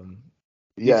 Yeah.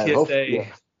 UTSA.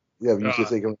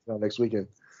 UTSA comes down next weekend.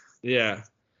 Yeah.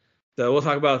 So we'll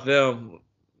talk about them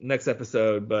next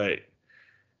episode, but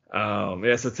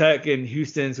so Tech and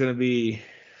Houston's gonna be.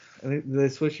 I think they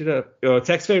switch it up.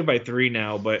 Tech's favored by 3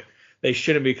 now, but they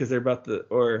shouldn't be because they're about to.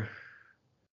 Or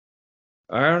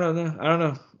I don't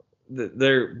know.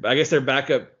 I guess their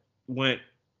backup went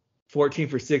 14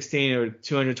 for 16 or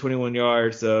 221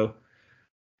 yards, so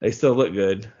they still look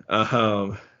good.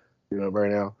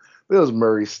 Right now, it was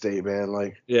Murray State, man.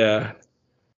 Like, yeah,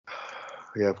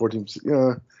 14.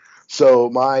 Yeah. So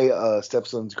my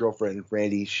stepson's girlfriend,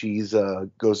 Randy, she's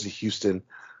goes to Houston.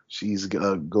 She's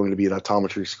going to be at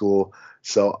optometry school.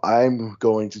 So I'm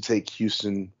going to take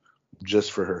Houston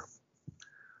just for her.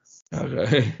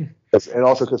 Okay. And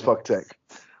also because fuck Tech.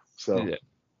 So.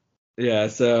 Yeah.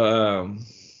 So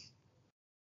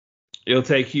you'll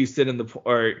take Houston in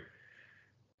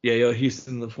you'll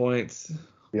Houston the points.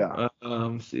 Yeah.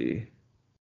 Let's see.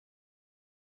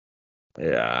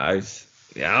 Yeah,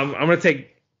 I'm gonna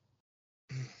take.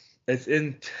 Is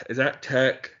that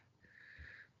Tech?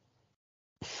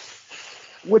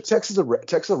 Well, Texas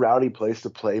is a rowdy place to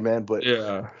play, man. But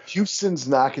yeah, Houston's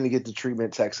not going to get the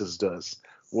treatment Texas does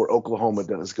or Oklahoma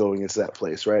does going into that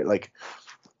place, right? Like,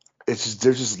 there's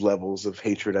just levels of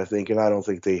hatred, I think, and I don't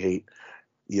think they hate,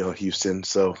 Houston.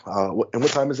 So, and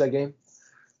what time is that game?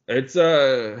 It's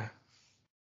a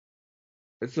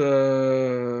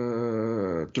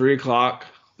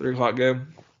 3:00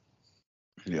 game.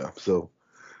 Yeah, so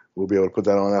we'll be able to put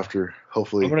that on after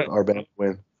hopefully our band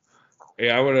win.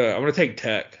 Yeah, I'm gonna take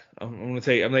Tech. I'm gonna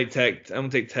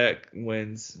take Tech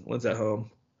wins at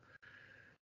home.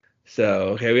 So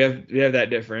okay, we have that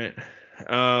different.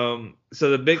 So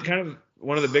the big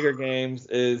one of the bigger games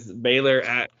is Baylor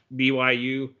at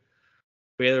BYU.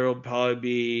 Baylor will probably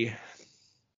be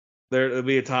there. It'll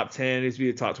be a top 10. It'll be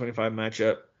a top 25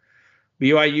 matchup.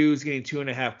 BYU is getting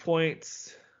 2.5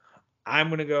 points. I'm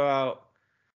gonna go out.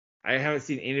 I haven't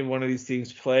seen any one of these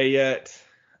teams play yet.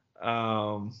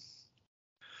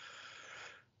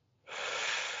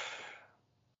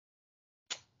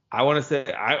 I want to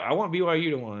say I want BYU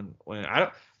to win.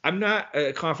 I'm not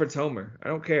a conference homer. I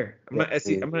don't care. I'm Yeah, not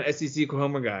I'm not an SEC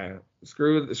homer guy.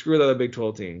 Screw the other Big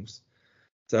 12 teams.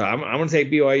 So I'm gonna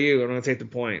take BYU. I'm gonna take the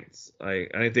points.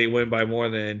 Like I think they win by more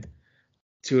than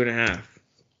 2.5.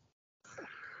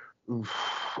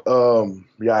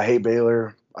 Yeah, I hate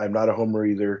Baylor. I'm not a homer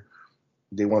either.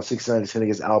 They won 69-10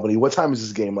 against Albany. What time is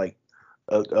this game? Like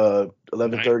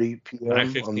 11:30 p.m. on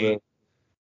 9:15. the.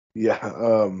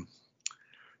 Yeah.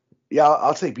 Yeah,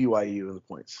 I'll take BYU in the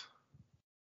points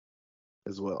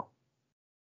as well.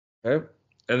 Okay.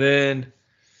 And then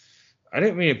I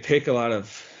didn't mean to pick a lot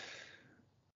of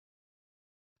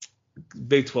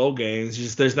Big 12 games.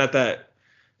 Just there's not that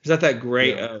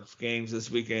great Yeah. of games this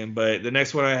weekend. But the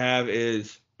next one I have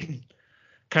is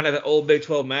kind of the old Big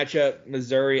 12 matchup: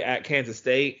 Missouri at Kansas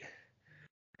State.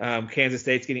 Kansas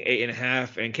State's getting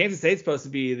 8.5, and Kansas State's supposed to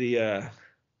be the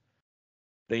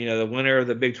winner of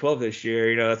the Big 12 this year.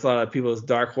 You know, that's a lot of people's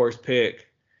dark horse pick.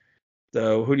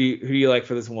 So who do you like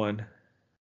for this one?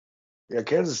 Yeah,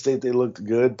 Kansas State, they looked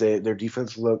good. Their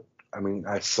defense looked, I mean,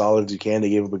 as solid as you can. They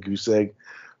gave up a goose egg.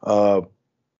 I'm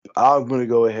going to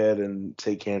go ahead and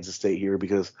take Kansas State here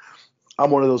because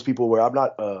I'm one of those people where I'm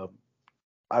not.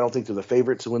 I don't think they're the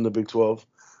favorite to win the Big 12.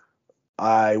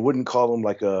 I wouldn't call them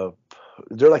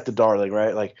they're like the darling,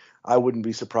 right? Like I wouldn't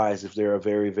be surprised if they're a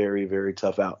very, very, very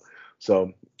tough out.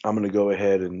 So I'm going to go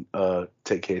ahead and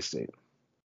take K-State.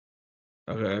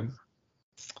 Okay.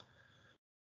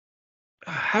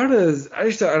 I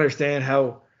just don't understand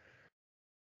how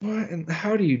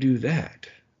do you do that?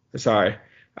 Sorry.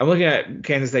 I'm looking at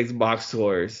Kansas State's box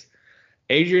scores.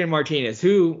 Adrian Martinez,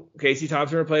 who Casey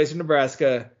Thompson replaced in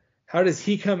Nebraska, how does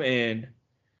he come in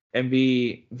and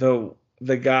be the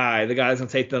guy that's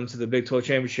gonna take them to the Big 12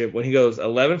 championship when he goes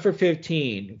 11 for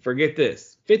 15? Forget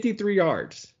this, 53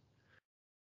 yards.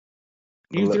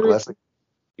 Classic.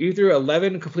 You threw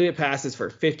 11 completed passes for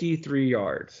 53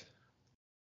 yards.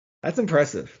 That's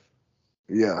impressive.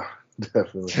 Yeah,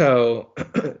 definitely. So,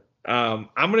 I'm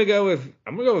gonna go with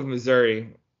Missouri.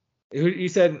 Who did you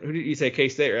say?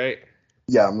 K-State, right?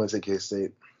 Yeah, I'm gonna take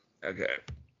K-State. Okay.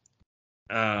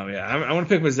 Yeah, I'm gonna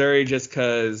pick Missouri just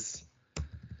because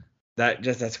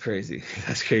that's crazy.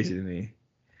 That's crazy to me.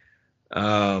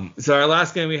 So our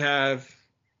last game we have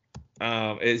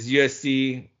is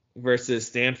USC versus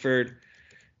Stanford.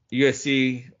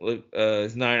 USC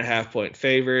is 9.5-point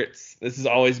favorites. This has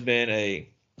always been a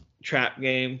trap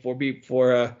game for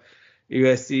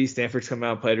USC. Stanford's come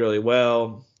out and played really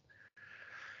well.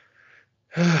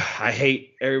 I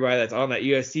hate everybody that's on that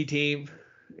USC team.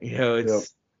 You know,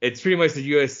 it's pretty much the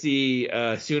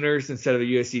USC Sooners instead of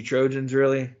the USC Trojans,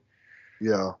 really.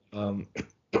 Yeah.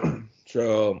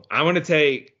 So I'm gonna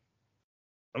take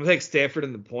Stanford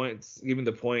in the points. Give me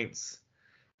the points.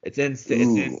 It's in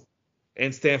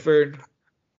Stanford,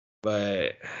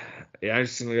 but yeah, I'm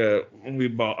just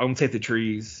gonna take the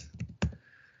trees.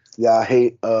 Yeah, I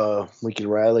hate Lincoln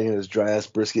Riley and his dry ass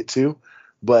brisket too,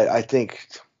 but I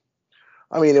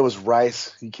mean, it was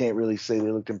Rice. You can't really say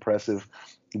they looked impressive,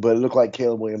 but it looked like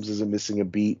Caleb Williams isn't missing a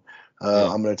beat.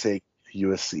 I'm going to take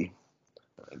USC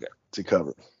to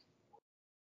cover.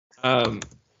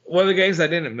 One of the games that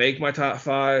didn't make my top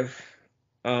 5,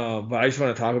 but I just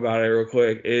want to talk about it real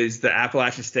quick, is the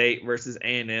Appalachian State versus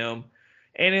A&M.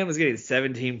 A&M was getting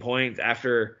 17 points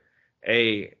after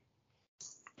a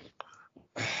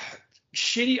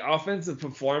shitty offensive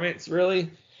performance,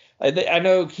 really. I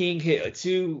know King hit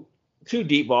two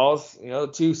deep balls, 2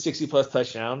 60-plus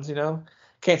touchdowns,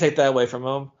 Can't take that away from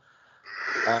him.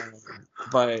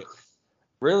 But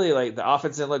really, like, the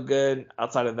offense didn't look good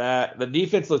outside of that. The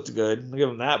defense looked good. I'll give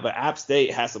them that. But App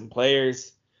State has some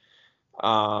players.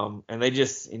 And they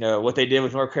just, what they did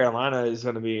with North Carolina is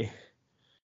going to be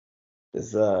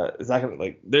is not going to,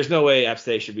 like, there's no way App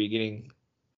State should be getting,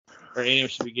 or A&M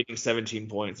should be getting 17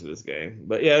 points in this game.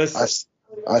 But yeah,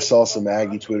 I saw some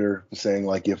Aggie Twitter saying,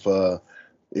 like,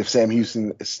 if Sam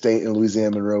Houston State and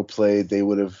Louisiana Monroe played, they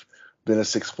would have been a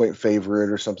 6-point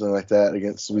favorite or something like that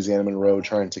against Louisiana Monroe,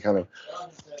 trying to kind of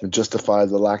justify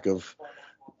the lack of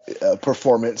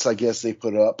performance, I guess, they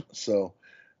put up. So,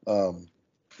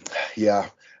 yeah.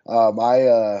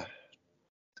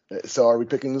 So are we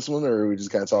picking this one, or are we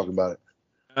just kind of talking about it?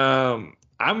 I'm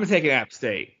going to take an App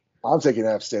State. I'm taking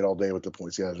App State all day with the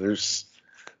points. Yeah, there's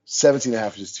 17.5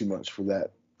 is just too much for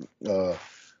that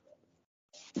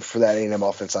A&M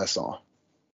offense I saw.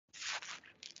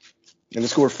 And they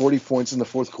scored 40 points in the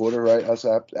fourth quarter, right? As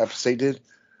App State did.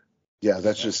 Yeah,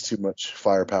 that's just too much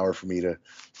firepower for me to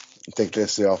think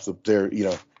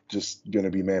they're just going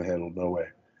to be manhandled. No way.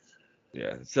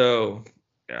 Yeah. So,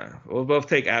 yeah, we'll both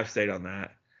take App State on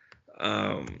that.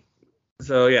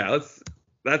 So yeah,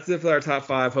 that's it for our top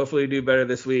 5. Hopefully we do better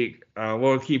this week.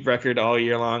 We'll keep record all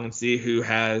year long and see who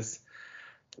has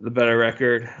the better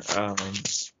record. So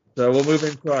we'll move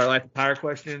into our life power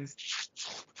questions.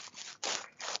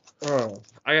 Oh,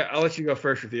 I'll let you go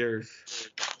first with yours.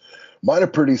 Mine are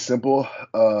pretty simple.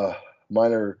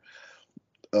 Mine are,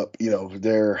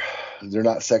 they're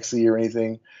not sexy or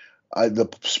anything. The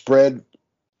spread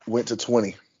went to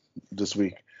 20 this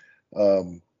week.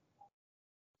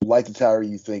 Like the tower,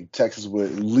 you think Texas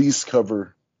would at least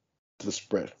cover the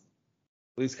spread? At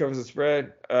least covers the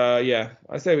spread. Yeah,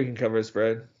 I say we can cover the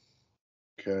spread.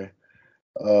 Okay.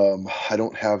 I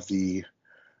don't have the.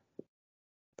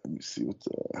 Let me see what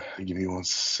the. Give me one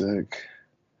sec.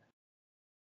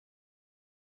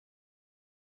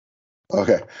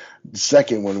 Okay. The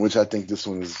second one, which I think this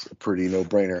one is a pretty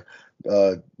no-brainer.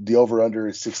 The over/under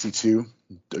is 62.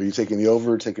 Are you taking the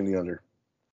over or taking the under?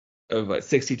 Of what,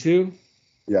 62?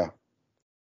 Yeah.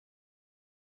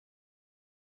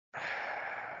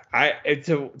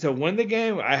 To win the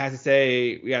game, I have to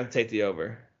say we have to take the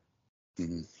over.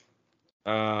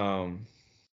 Mm-hmm.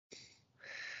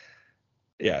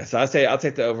 Yeah, so I'll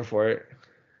take the over for it.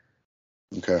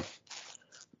 Okay.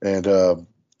 And I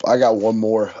got one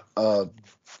more.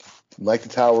 Like the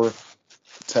tower,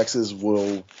 Texas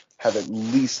will have at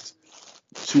least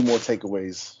 2 more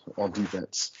takeaways on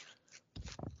defense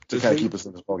to kind of keep us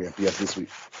in this ballgame. Yes, this week.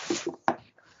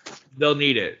 They'll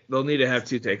need it. They'll need to have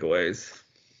 2 takeaways.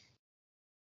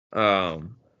 So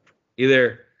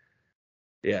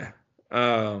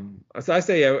I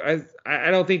say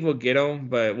I don't think we'll get them,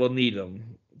 but we'll need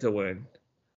them to win.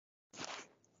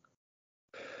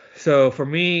 So for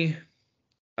me,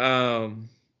 X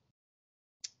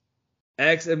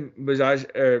and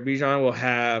Bijan will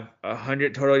have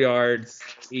 100 total yards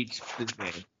each this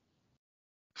game.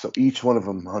 So each one of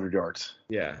them 100 yards.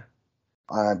 Yeah.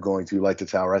 I'm going to like the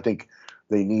tower. I think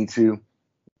they need to.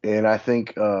 And I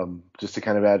think just to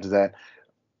kind of add to that,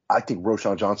 I think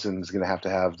Roschon Johnson is going to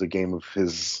have the game of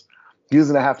his.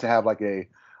 He's going to have like I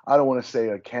don't want to say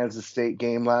a Kansas State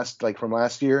game from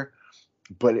last year,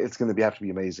 but it's going to have to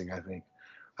be amazing. I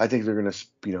think they're going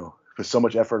to put so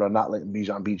much effort on not letting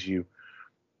Bijan beat you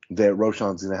that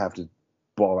Roschon's going to have to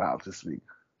ball out this week.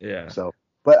 Yeah. So,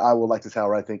 but I will like the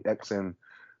tower. I think X and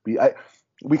B.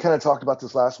 We kind of talked about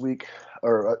this last week,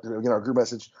 or again our group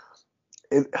message.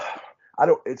 I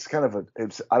don't want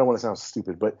to sound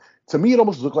stupid, but to me it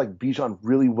almost looked like Bijan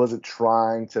really wasn't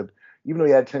trying to, even though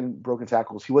he had 10 broken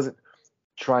tackles, he wasn't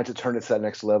trying to turn it to that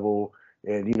next level.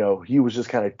 And, he was just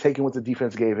kind of taking what the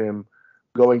defense gave him,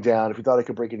 going down. If he thought he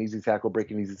could break an easy tackle. But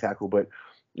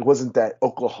it wasn't that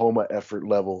Oklahoma effort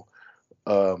level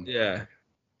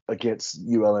against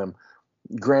ULM.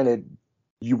 Granted,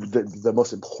 the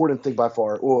most important thing by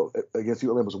far, against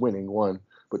ULM was winning, 1,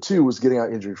 but 2 was getting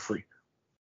out injury free.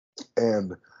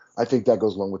 And I think that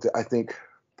goes along with it. I think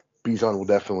Bijan will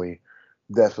definitely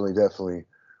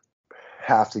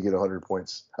have to get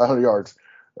 100 yards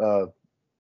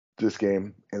this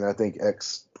game. And I think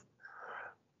X.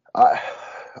 I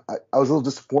was a little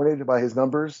disappointed by his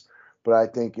numbers, but I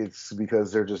think it's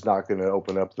because they're just not going to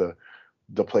open up the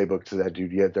playbook to that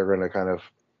dude yet. They're going to kind of,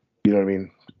 you know what I mean,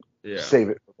 save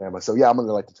it for Bama. So yeah, I'm going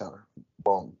to like the tower.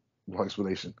 Long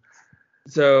explanation.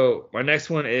 So my next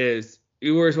one is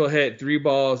Ewers will hit 3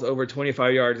 balls over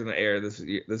 25 yards in the air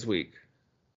this week.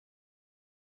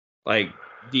 Like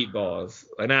deep balls.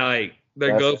 Like not like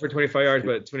they're go for 25 yards,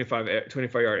 but 25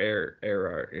 yard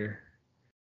air.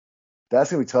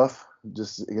 That's gonna be tough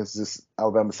just against this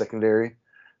Alabama secondary.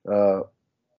 The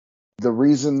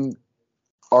reason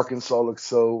Arkansas looked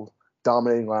so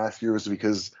dominating last year was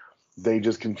because they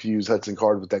just confused Hudson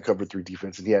Card with that cover 3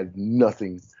 defense, and he had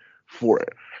nothing for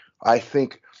it. I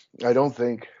don't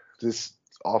think this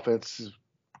offense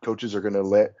coaches are going to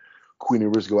let Quinn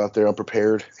Ewers go out there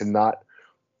unprepared and not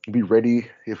be ready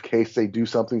in case they do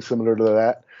something similar to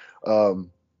that.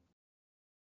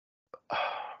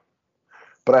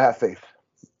 But I have faith.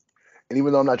 And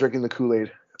even though I'm not drinking the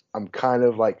Kool-Aid, I'm kind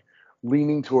of like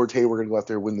leaning towards, hey, we're going to go out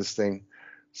there and win this thing.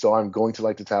 So I'm going to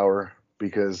like the tower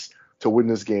because to win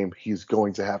this game, he's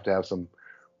going to have some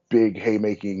big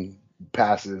haymaking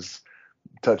passes,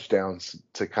 touchdowns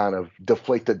to kind of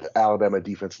deflate the Alabama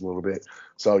defense a little bit.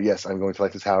 So yes, I'm going to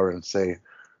like the tower and say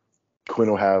Quinn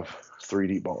will have 3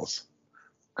 deep balls,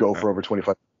 go for over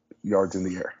 25 yards in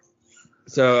the air.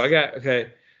 So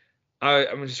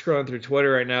I'm just scrolling through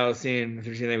Twitter right now, seeing if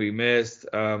there's anything we missed.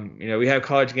 We have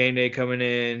College Game Day coming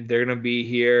in. They're gonna be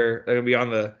here. They're gonna be on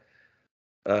the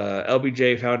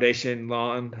LBJ Foundation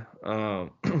lawn,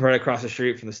 right across the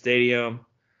street from the stadium.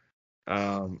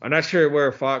 I'm not sure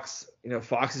where Fox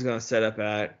is gonna set up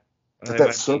at. They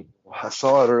That might be. I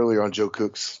saw it earlier on Joe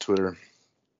Cook's Twitter.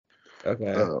 Okay.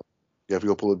 Yeah, if you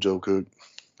go pull up Joe Cook.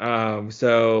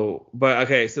 So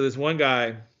this one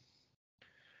guy,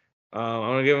 I'm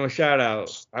gonna give him a shout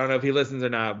out. I don't know if he listens or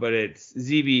not, but it's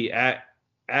ZB at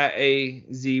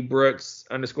AZ Brooks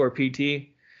 _PT.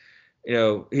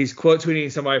 He's quote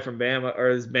tweeting somebody from Bama or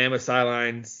his Bama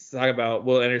sidelines talking about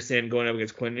Will Anderson going up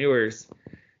against Quinn Ewers.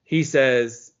 He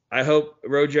says, I hope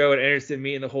Rojo and Anderson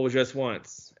meet in the hole just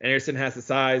once. Anderson has the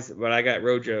size, but I got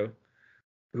Rojo.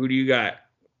 Who do you got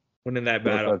winning that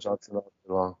battle? Johnson all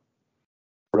day long.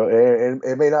 And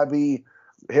it may not be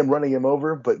him running him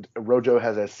over, but Rojo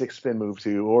has a 6-spin move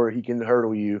too, or he can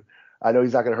hurdle you. I know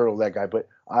he's not going to hurdle that guy, but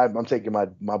I'm taking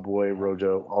my boy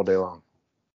Rojo all day long.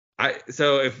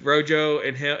 So if Rojo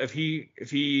and him, if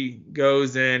he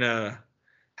goes and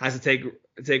has to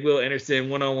take Will Anderson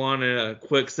 1-on-1 in a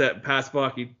quick set pass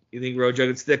block, you think Rojo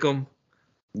could stick him?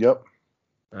 Yep.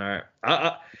 All right.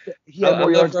 I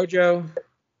love Rojo.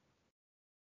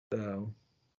 So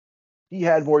he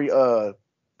had more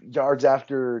yards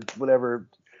after whatever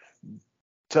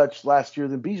touch last year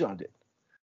than Bijan did.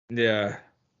 Yeah.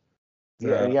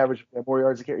 Yeah, and he averaged more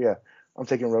yards a carry. Yeah, I'm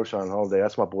taking Roschon all day.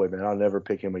 That's my boy, man. I'll never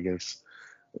pick him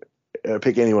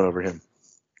pick anyone over him.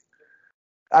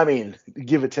 I mean,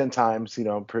 give it 10 times,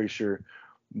 I'm pretty sure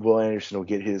Will Anderson will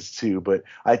get his too. But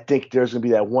I think there's going to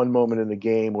be that one moment in the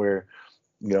game where,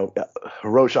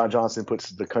 Roschon Johnson puts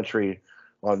the country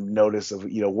on notice of,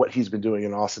 what he's been doing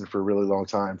in Austin for a really long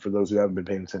time for those who haven't been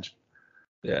paying attention.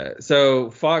 Yeah.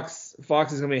 So Fox is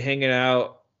going to be hanging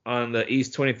out on the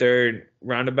East 23rd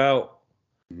roundabout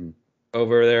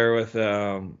over there with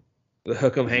the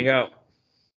Hook'em Hangout.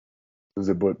 Was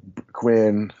it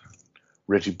Quinn,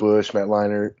 Reggie Bush, Matt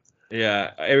Leinart?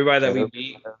 Yeah, everybody that we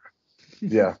beat.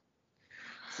 Yeah.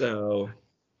 So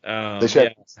they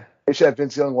should have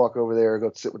Vince Young walk over there and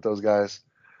go sit with those guys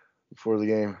before the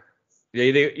game. Yeah,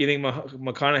 you think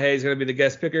McConaughey is going to be the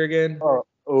guest picker again? I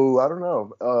don't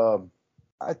know.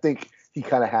 I think he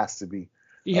kind of has to be.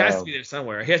 He has to be there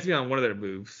somewhere. He has to be on one of their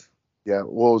moves. Yeah.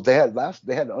 Well, they had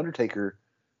the Undertaker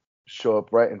show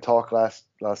up right and talk last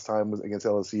time was against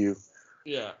LSU.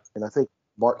 Yeah. And I think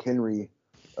Mark Henry,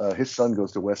 his son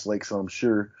goes to Westlake, so I'm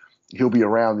sure he'll be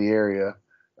around the area.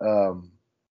 Or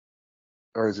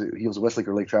is it he was Westlake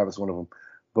or Lake Travis, one of them.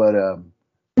 But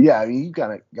yeah, I mean,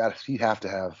 you have to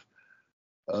have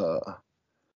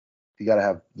you got to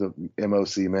have the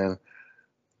MOC, man.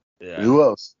 Yeah. Who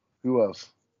else?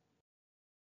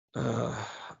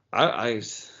 I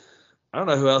don't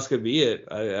know who else could be it.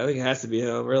 I think it has to be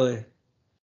him, really.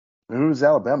 Who's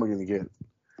Alabama going to get?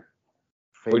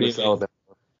 Famous Alabama.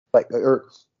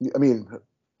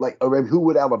 Who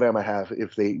would Alabama have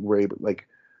if they were able,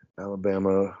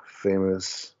 Alabama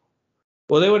famous?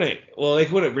 Well, they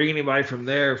couldn't bring anybody from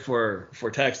there for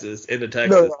Texas into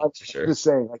Texas. No, I'm sure. just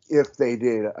saying, if they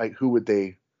did, who would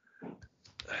they?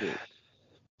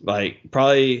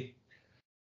 Probably.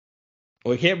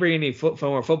 Well, we can't bring any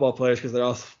former football players because they're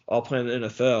all playing in the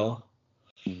NFL.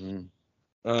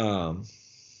 Mm-hmm.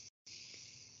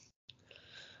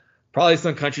 Probably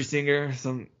some country singer,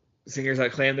 some singers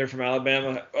that claim they're from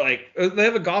Alabama. They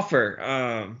have a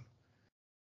golfer.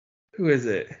 Who is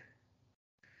it?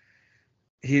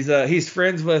 He's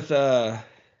friends with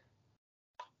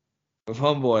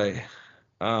homeboy,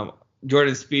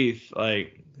 Jordan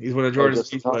Spieth. He's one of Jordan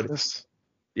Spieth's buddies.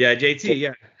 Yeah, JT.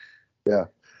 Yeah. Yeah.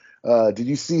 Did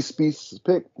you see Spieth's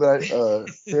pick that I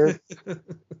shared?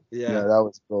 Yeah, that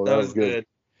was cool. That was good.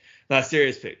 Not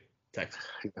serious pick, Texas.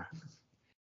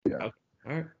 Yeah. Okay.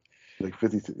 All right.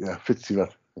 52. Yeah, 52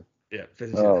 nothing. Yeah,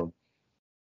 52.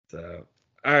 So,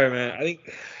 all right, man. I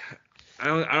think I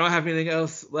don't have anything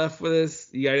else left for this.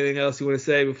 You got anything else you want to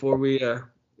say before we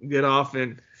get off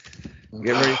and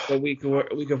get ready for a week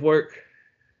of work?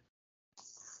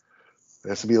 It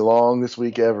has to be the longest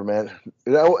week ever, man.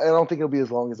 I don't think it'll be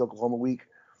as long as Oklahoma week,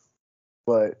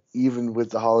 but even with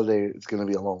the holiday, it's going to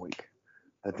be a long week.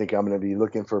 I think I'm going to be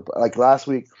looking for, last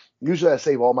week, usually I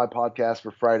save all my podcasts for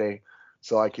Friday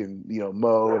so I can,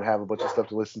 mow and have a bunch of stuff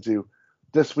to listen to.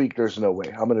 This week, there's no way.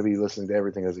 I'm going to be listening to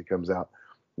everything as it comes out.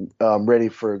 I'm ready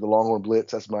for the Longhorn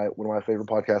Blitz. That's one of my favorite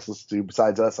podcasts to listen to,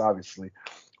 besides us, obviously.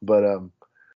 But,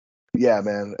 yeah,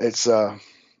 man, it's going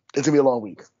to be a long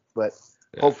week, but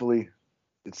hopefully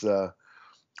it's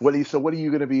what are you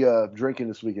going to be drinking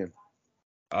this weekend?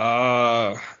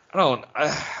 I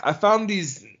found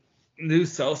these new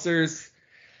seltzers.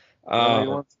 Lemonade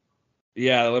ones?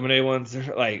 Yeah, the lemonade ones are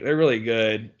they're really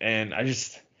good, and they're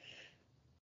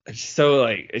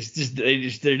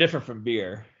different from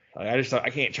beer. I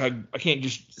can't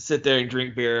just sit there and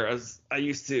drink beer as I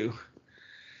used to.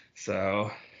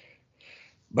 So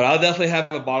But I'll definitely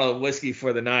have a bottle of whiskey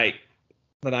for the night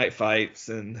fights,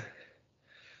 and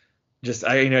just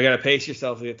I gotta pace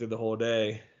yourself to get through the whole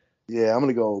day. Yeah, I'm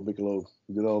gonna go Michelob.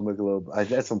 Good old Michelob. I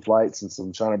had some flights and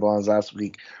some China Blondes last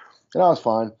week, and I was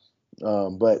fine.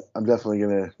 But I'm definitely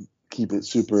gonna keep it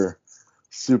super,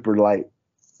 super light.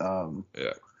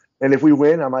 Yeah. And if we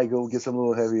win, I might go get some a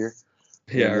little heavier.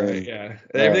 Yeah, And right. then, Yeah.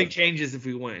 uh, Everything changes if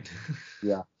we win.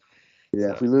 yeah,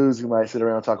 yeah. If So we lose, we might sit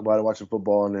around and talk about it, watching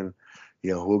football, and then,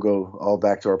 we'll go all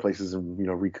back to our places and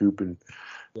recoup and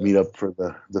yeah. meet up for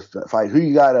the fight. Who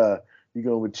you got? You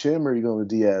going with Chim or you going with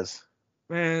Diaz?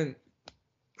 Man,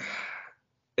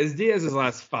 it's Diaz's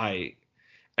last fight.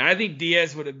 And I think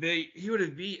Diaz would have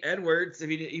beat Edwards if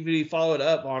he followed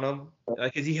up on him.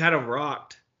 Like, 'cause he had him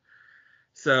rocked.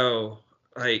 So,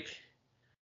 like,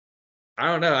 I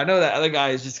don't know. I know that other guy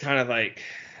is just kind of like,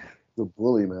 The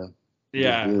bully, man. The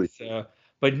yeah. bully. So,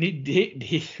 but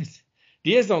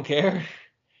Diaz don't care.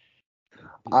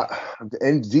 I,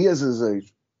 and Diaz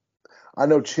is I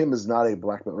know Chim is not a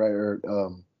black belt, right?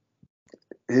 Or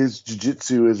his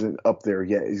jiu-jitsu isn't up there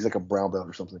yet. He's like a brown belt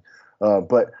or something.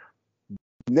 But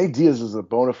Nate Diaz is a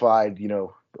bona fide,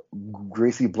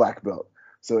 Gracie black belt.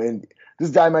 So, and this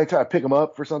guy might try to pick him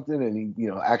up for something, and he,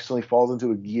 accidentally falls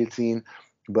into a guillotine.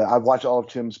 But I've watched all of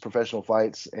Chim's professional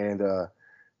fights, and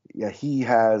yeah, he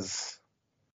has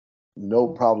no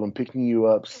problem picking you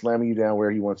up, slamming you down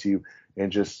where he wants you,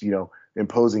 and just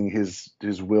imposing his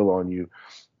will on you.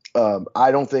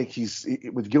 I don't think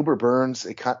with Gilbert Burns.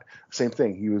 Same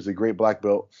thing. He was a great black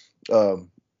belt.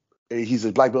 He's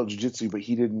a black belt jiu-jitsu, but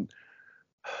he didn't.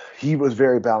 He was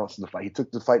very balanced in the fight. He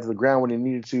took the fight to the ground when he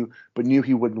needed to, but knew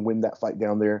he wouldn't win that fight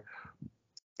down there.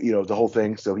 The whole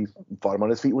thing. So he fought him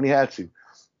on his feet when he had to.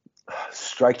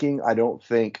 Striking, I don't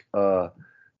think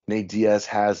Nate Diaz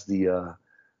has the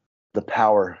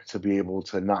power to be able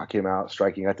to knock him out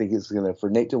striking. I think for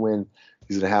Nate to win,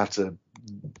 he's gonna have to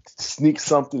sneak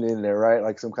something in there, right?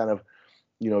 Like some kind of,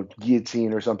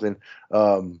 guillotine or something.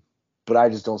 But I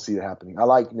just don't see it happening. I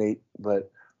like Nate,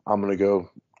 but I'm gonna go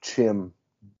Chim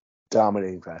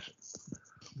dominating fashion.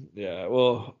 Yeah.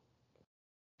 Well,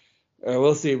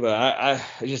 we'll see. But I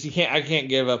can't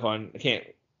give up on. I can't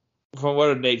from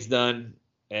what Nate's done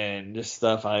and just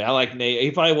stuff. I like Nate.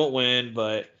 He probably won't win,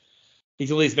 but he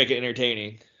can at least make it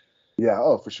entertaining. Yeah,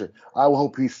 oh for sure. I will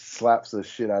hope he slaps the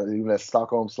shit out of it, even that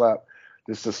Stockholm slap,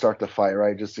 just to start the fight,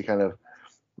 right? Just to kind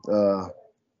of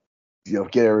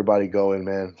get everybody going,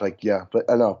 man. Like, yeah, but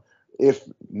I know if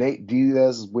Nate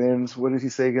Diaz wins, what did he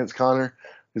say against Connor?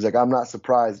 He's like, I'm not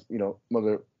surprised,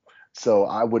 mother. So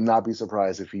I would not be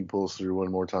surprised if he pulls through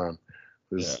one more time,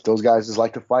 because those guys just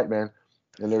like to fight, man,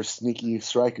 and they're sneaky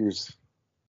strikers.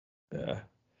 Yeah.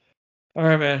 All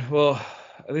right, man. Well,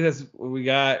 I think that's what we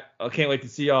got. I can't wait to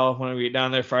see y'all when we get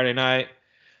down there Friday night.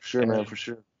 Sure, man, for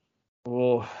sure.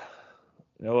 We'll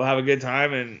have a good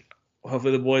time, and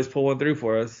hopefully the boys pull one through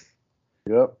for us.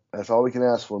 Yep, that's all we can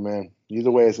ask for, man. Either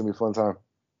way, it's gonna be a fun time.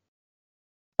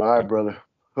 All right, brother.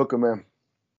 Hook 'em, man.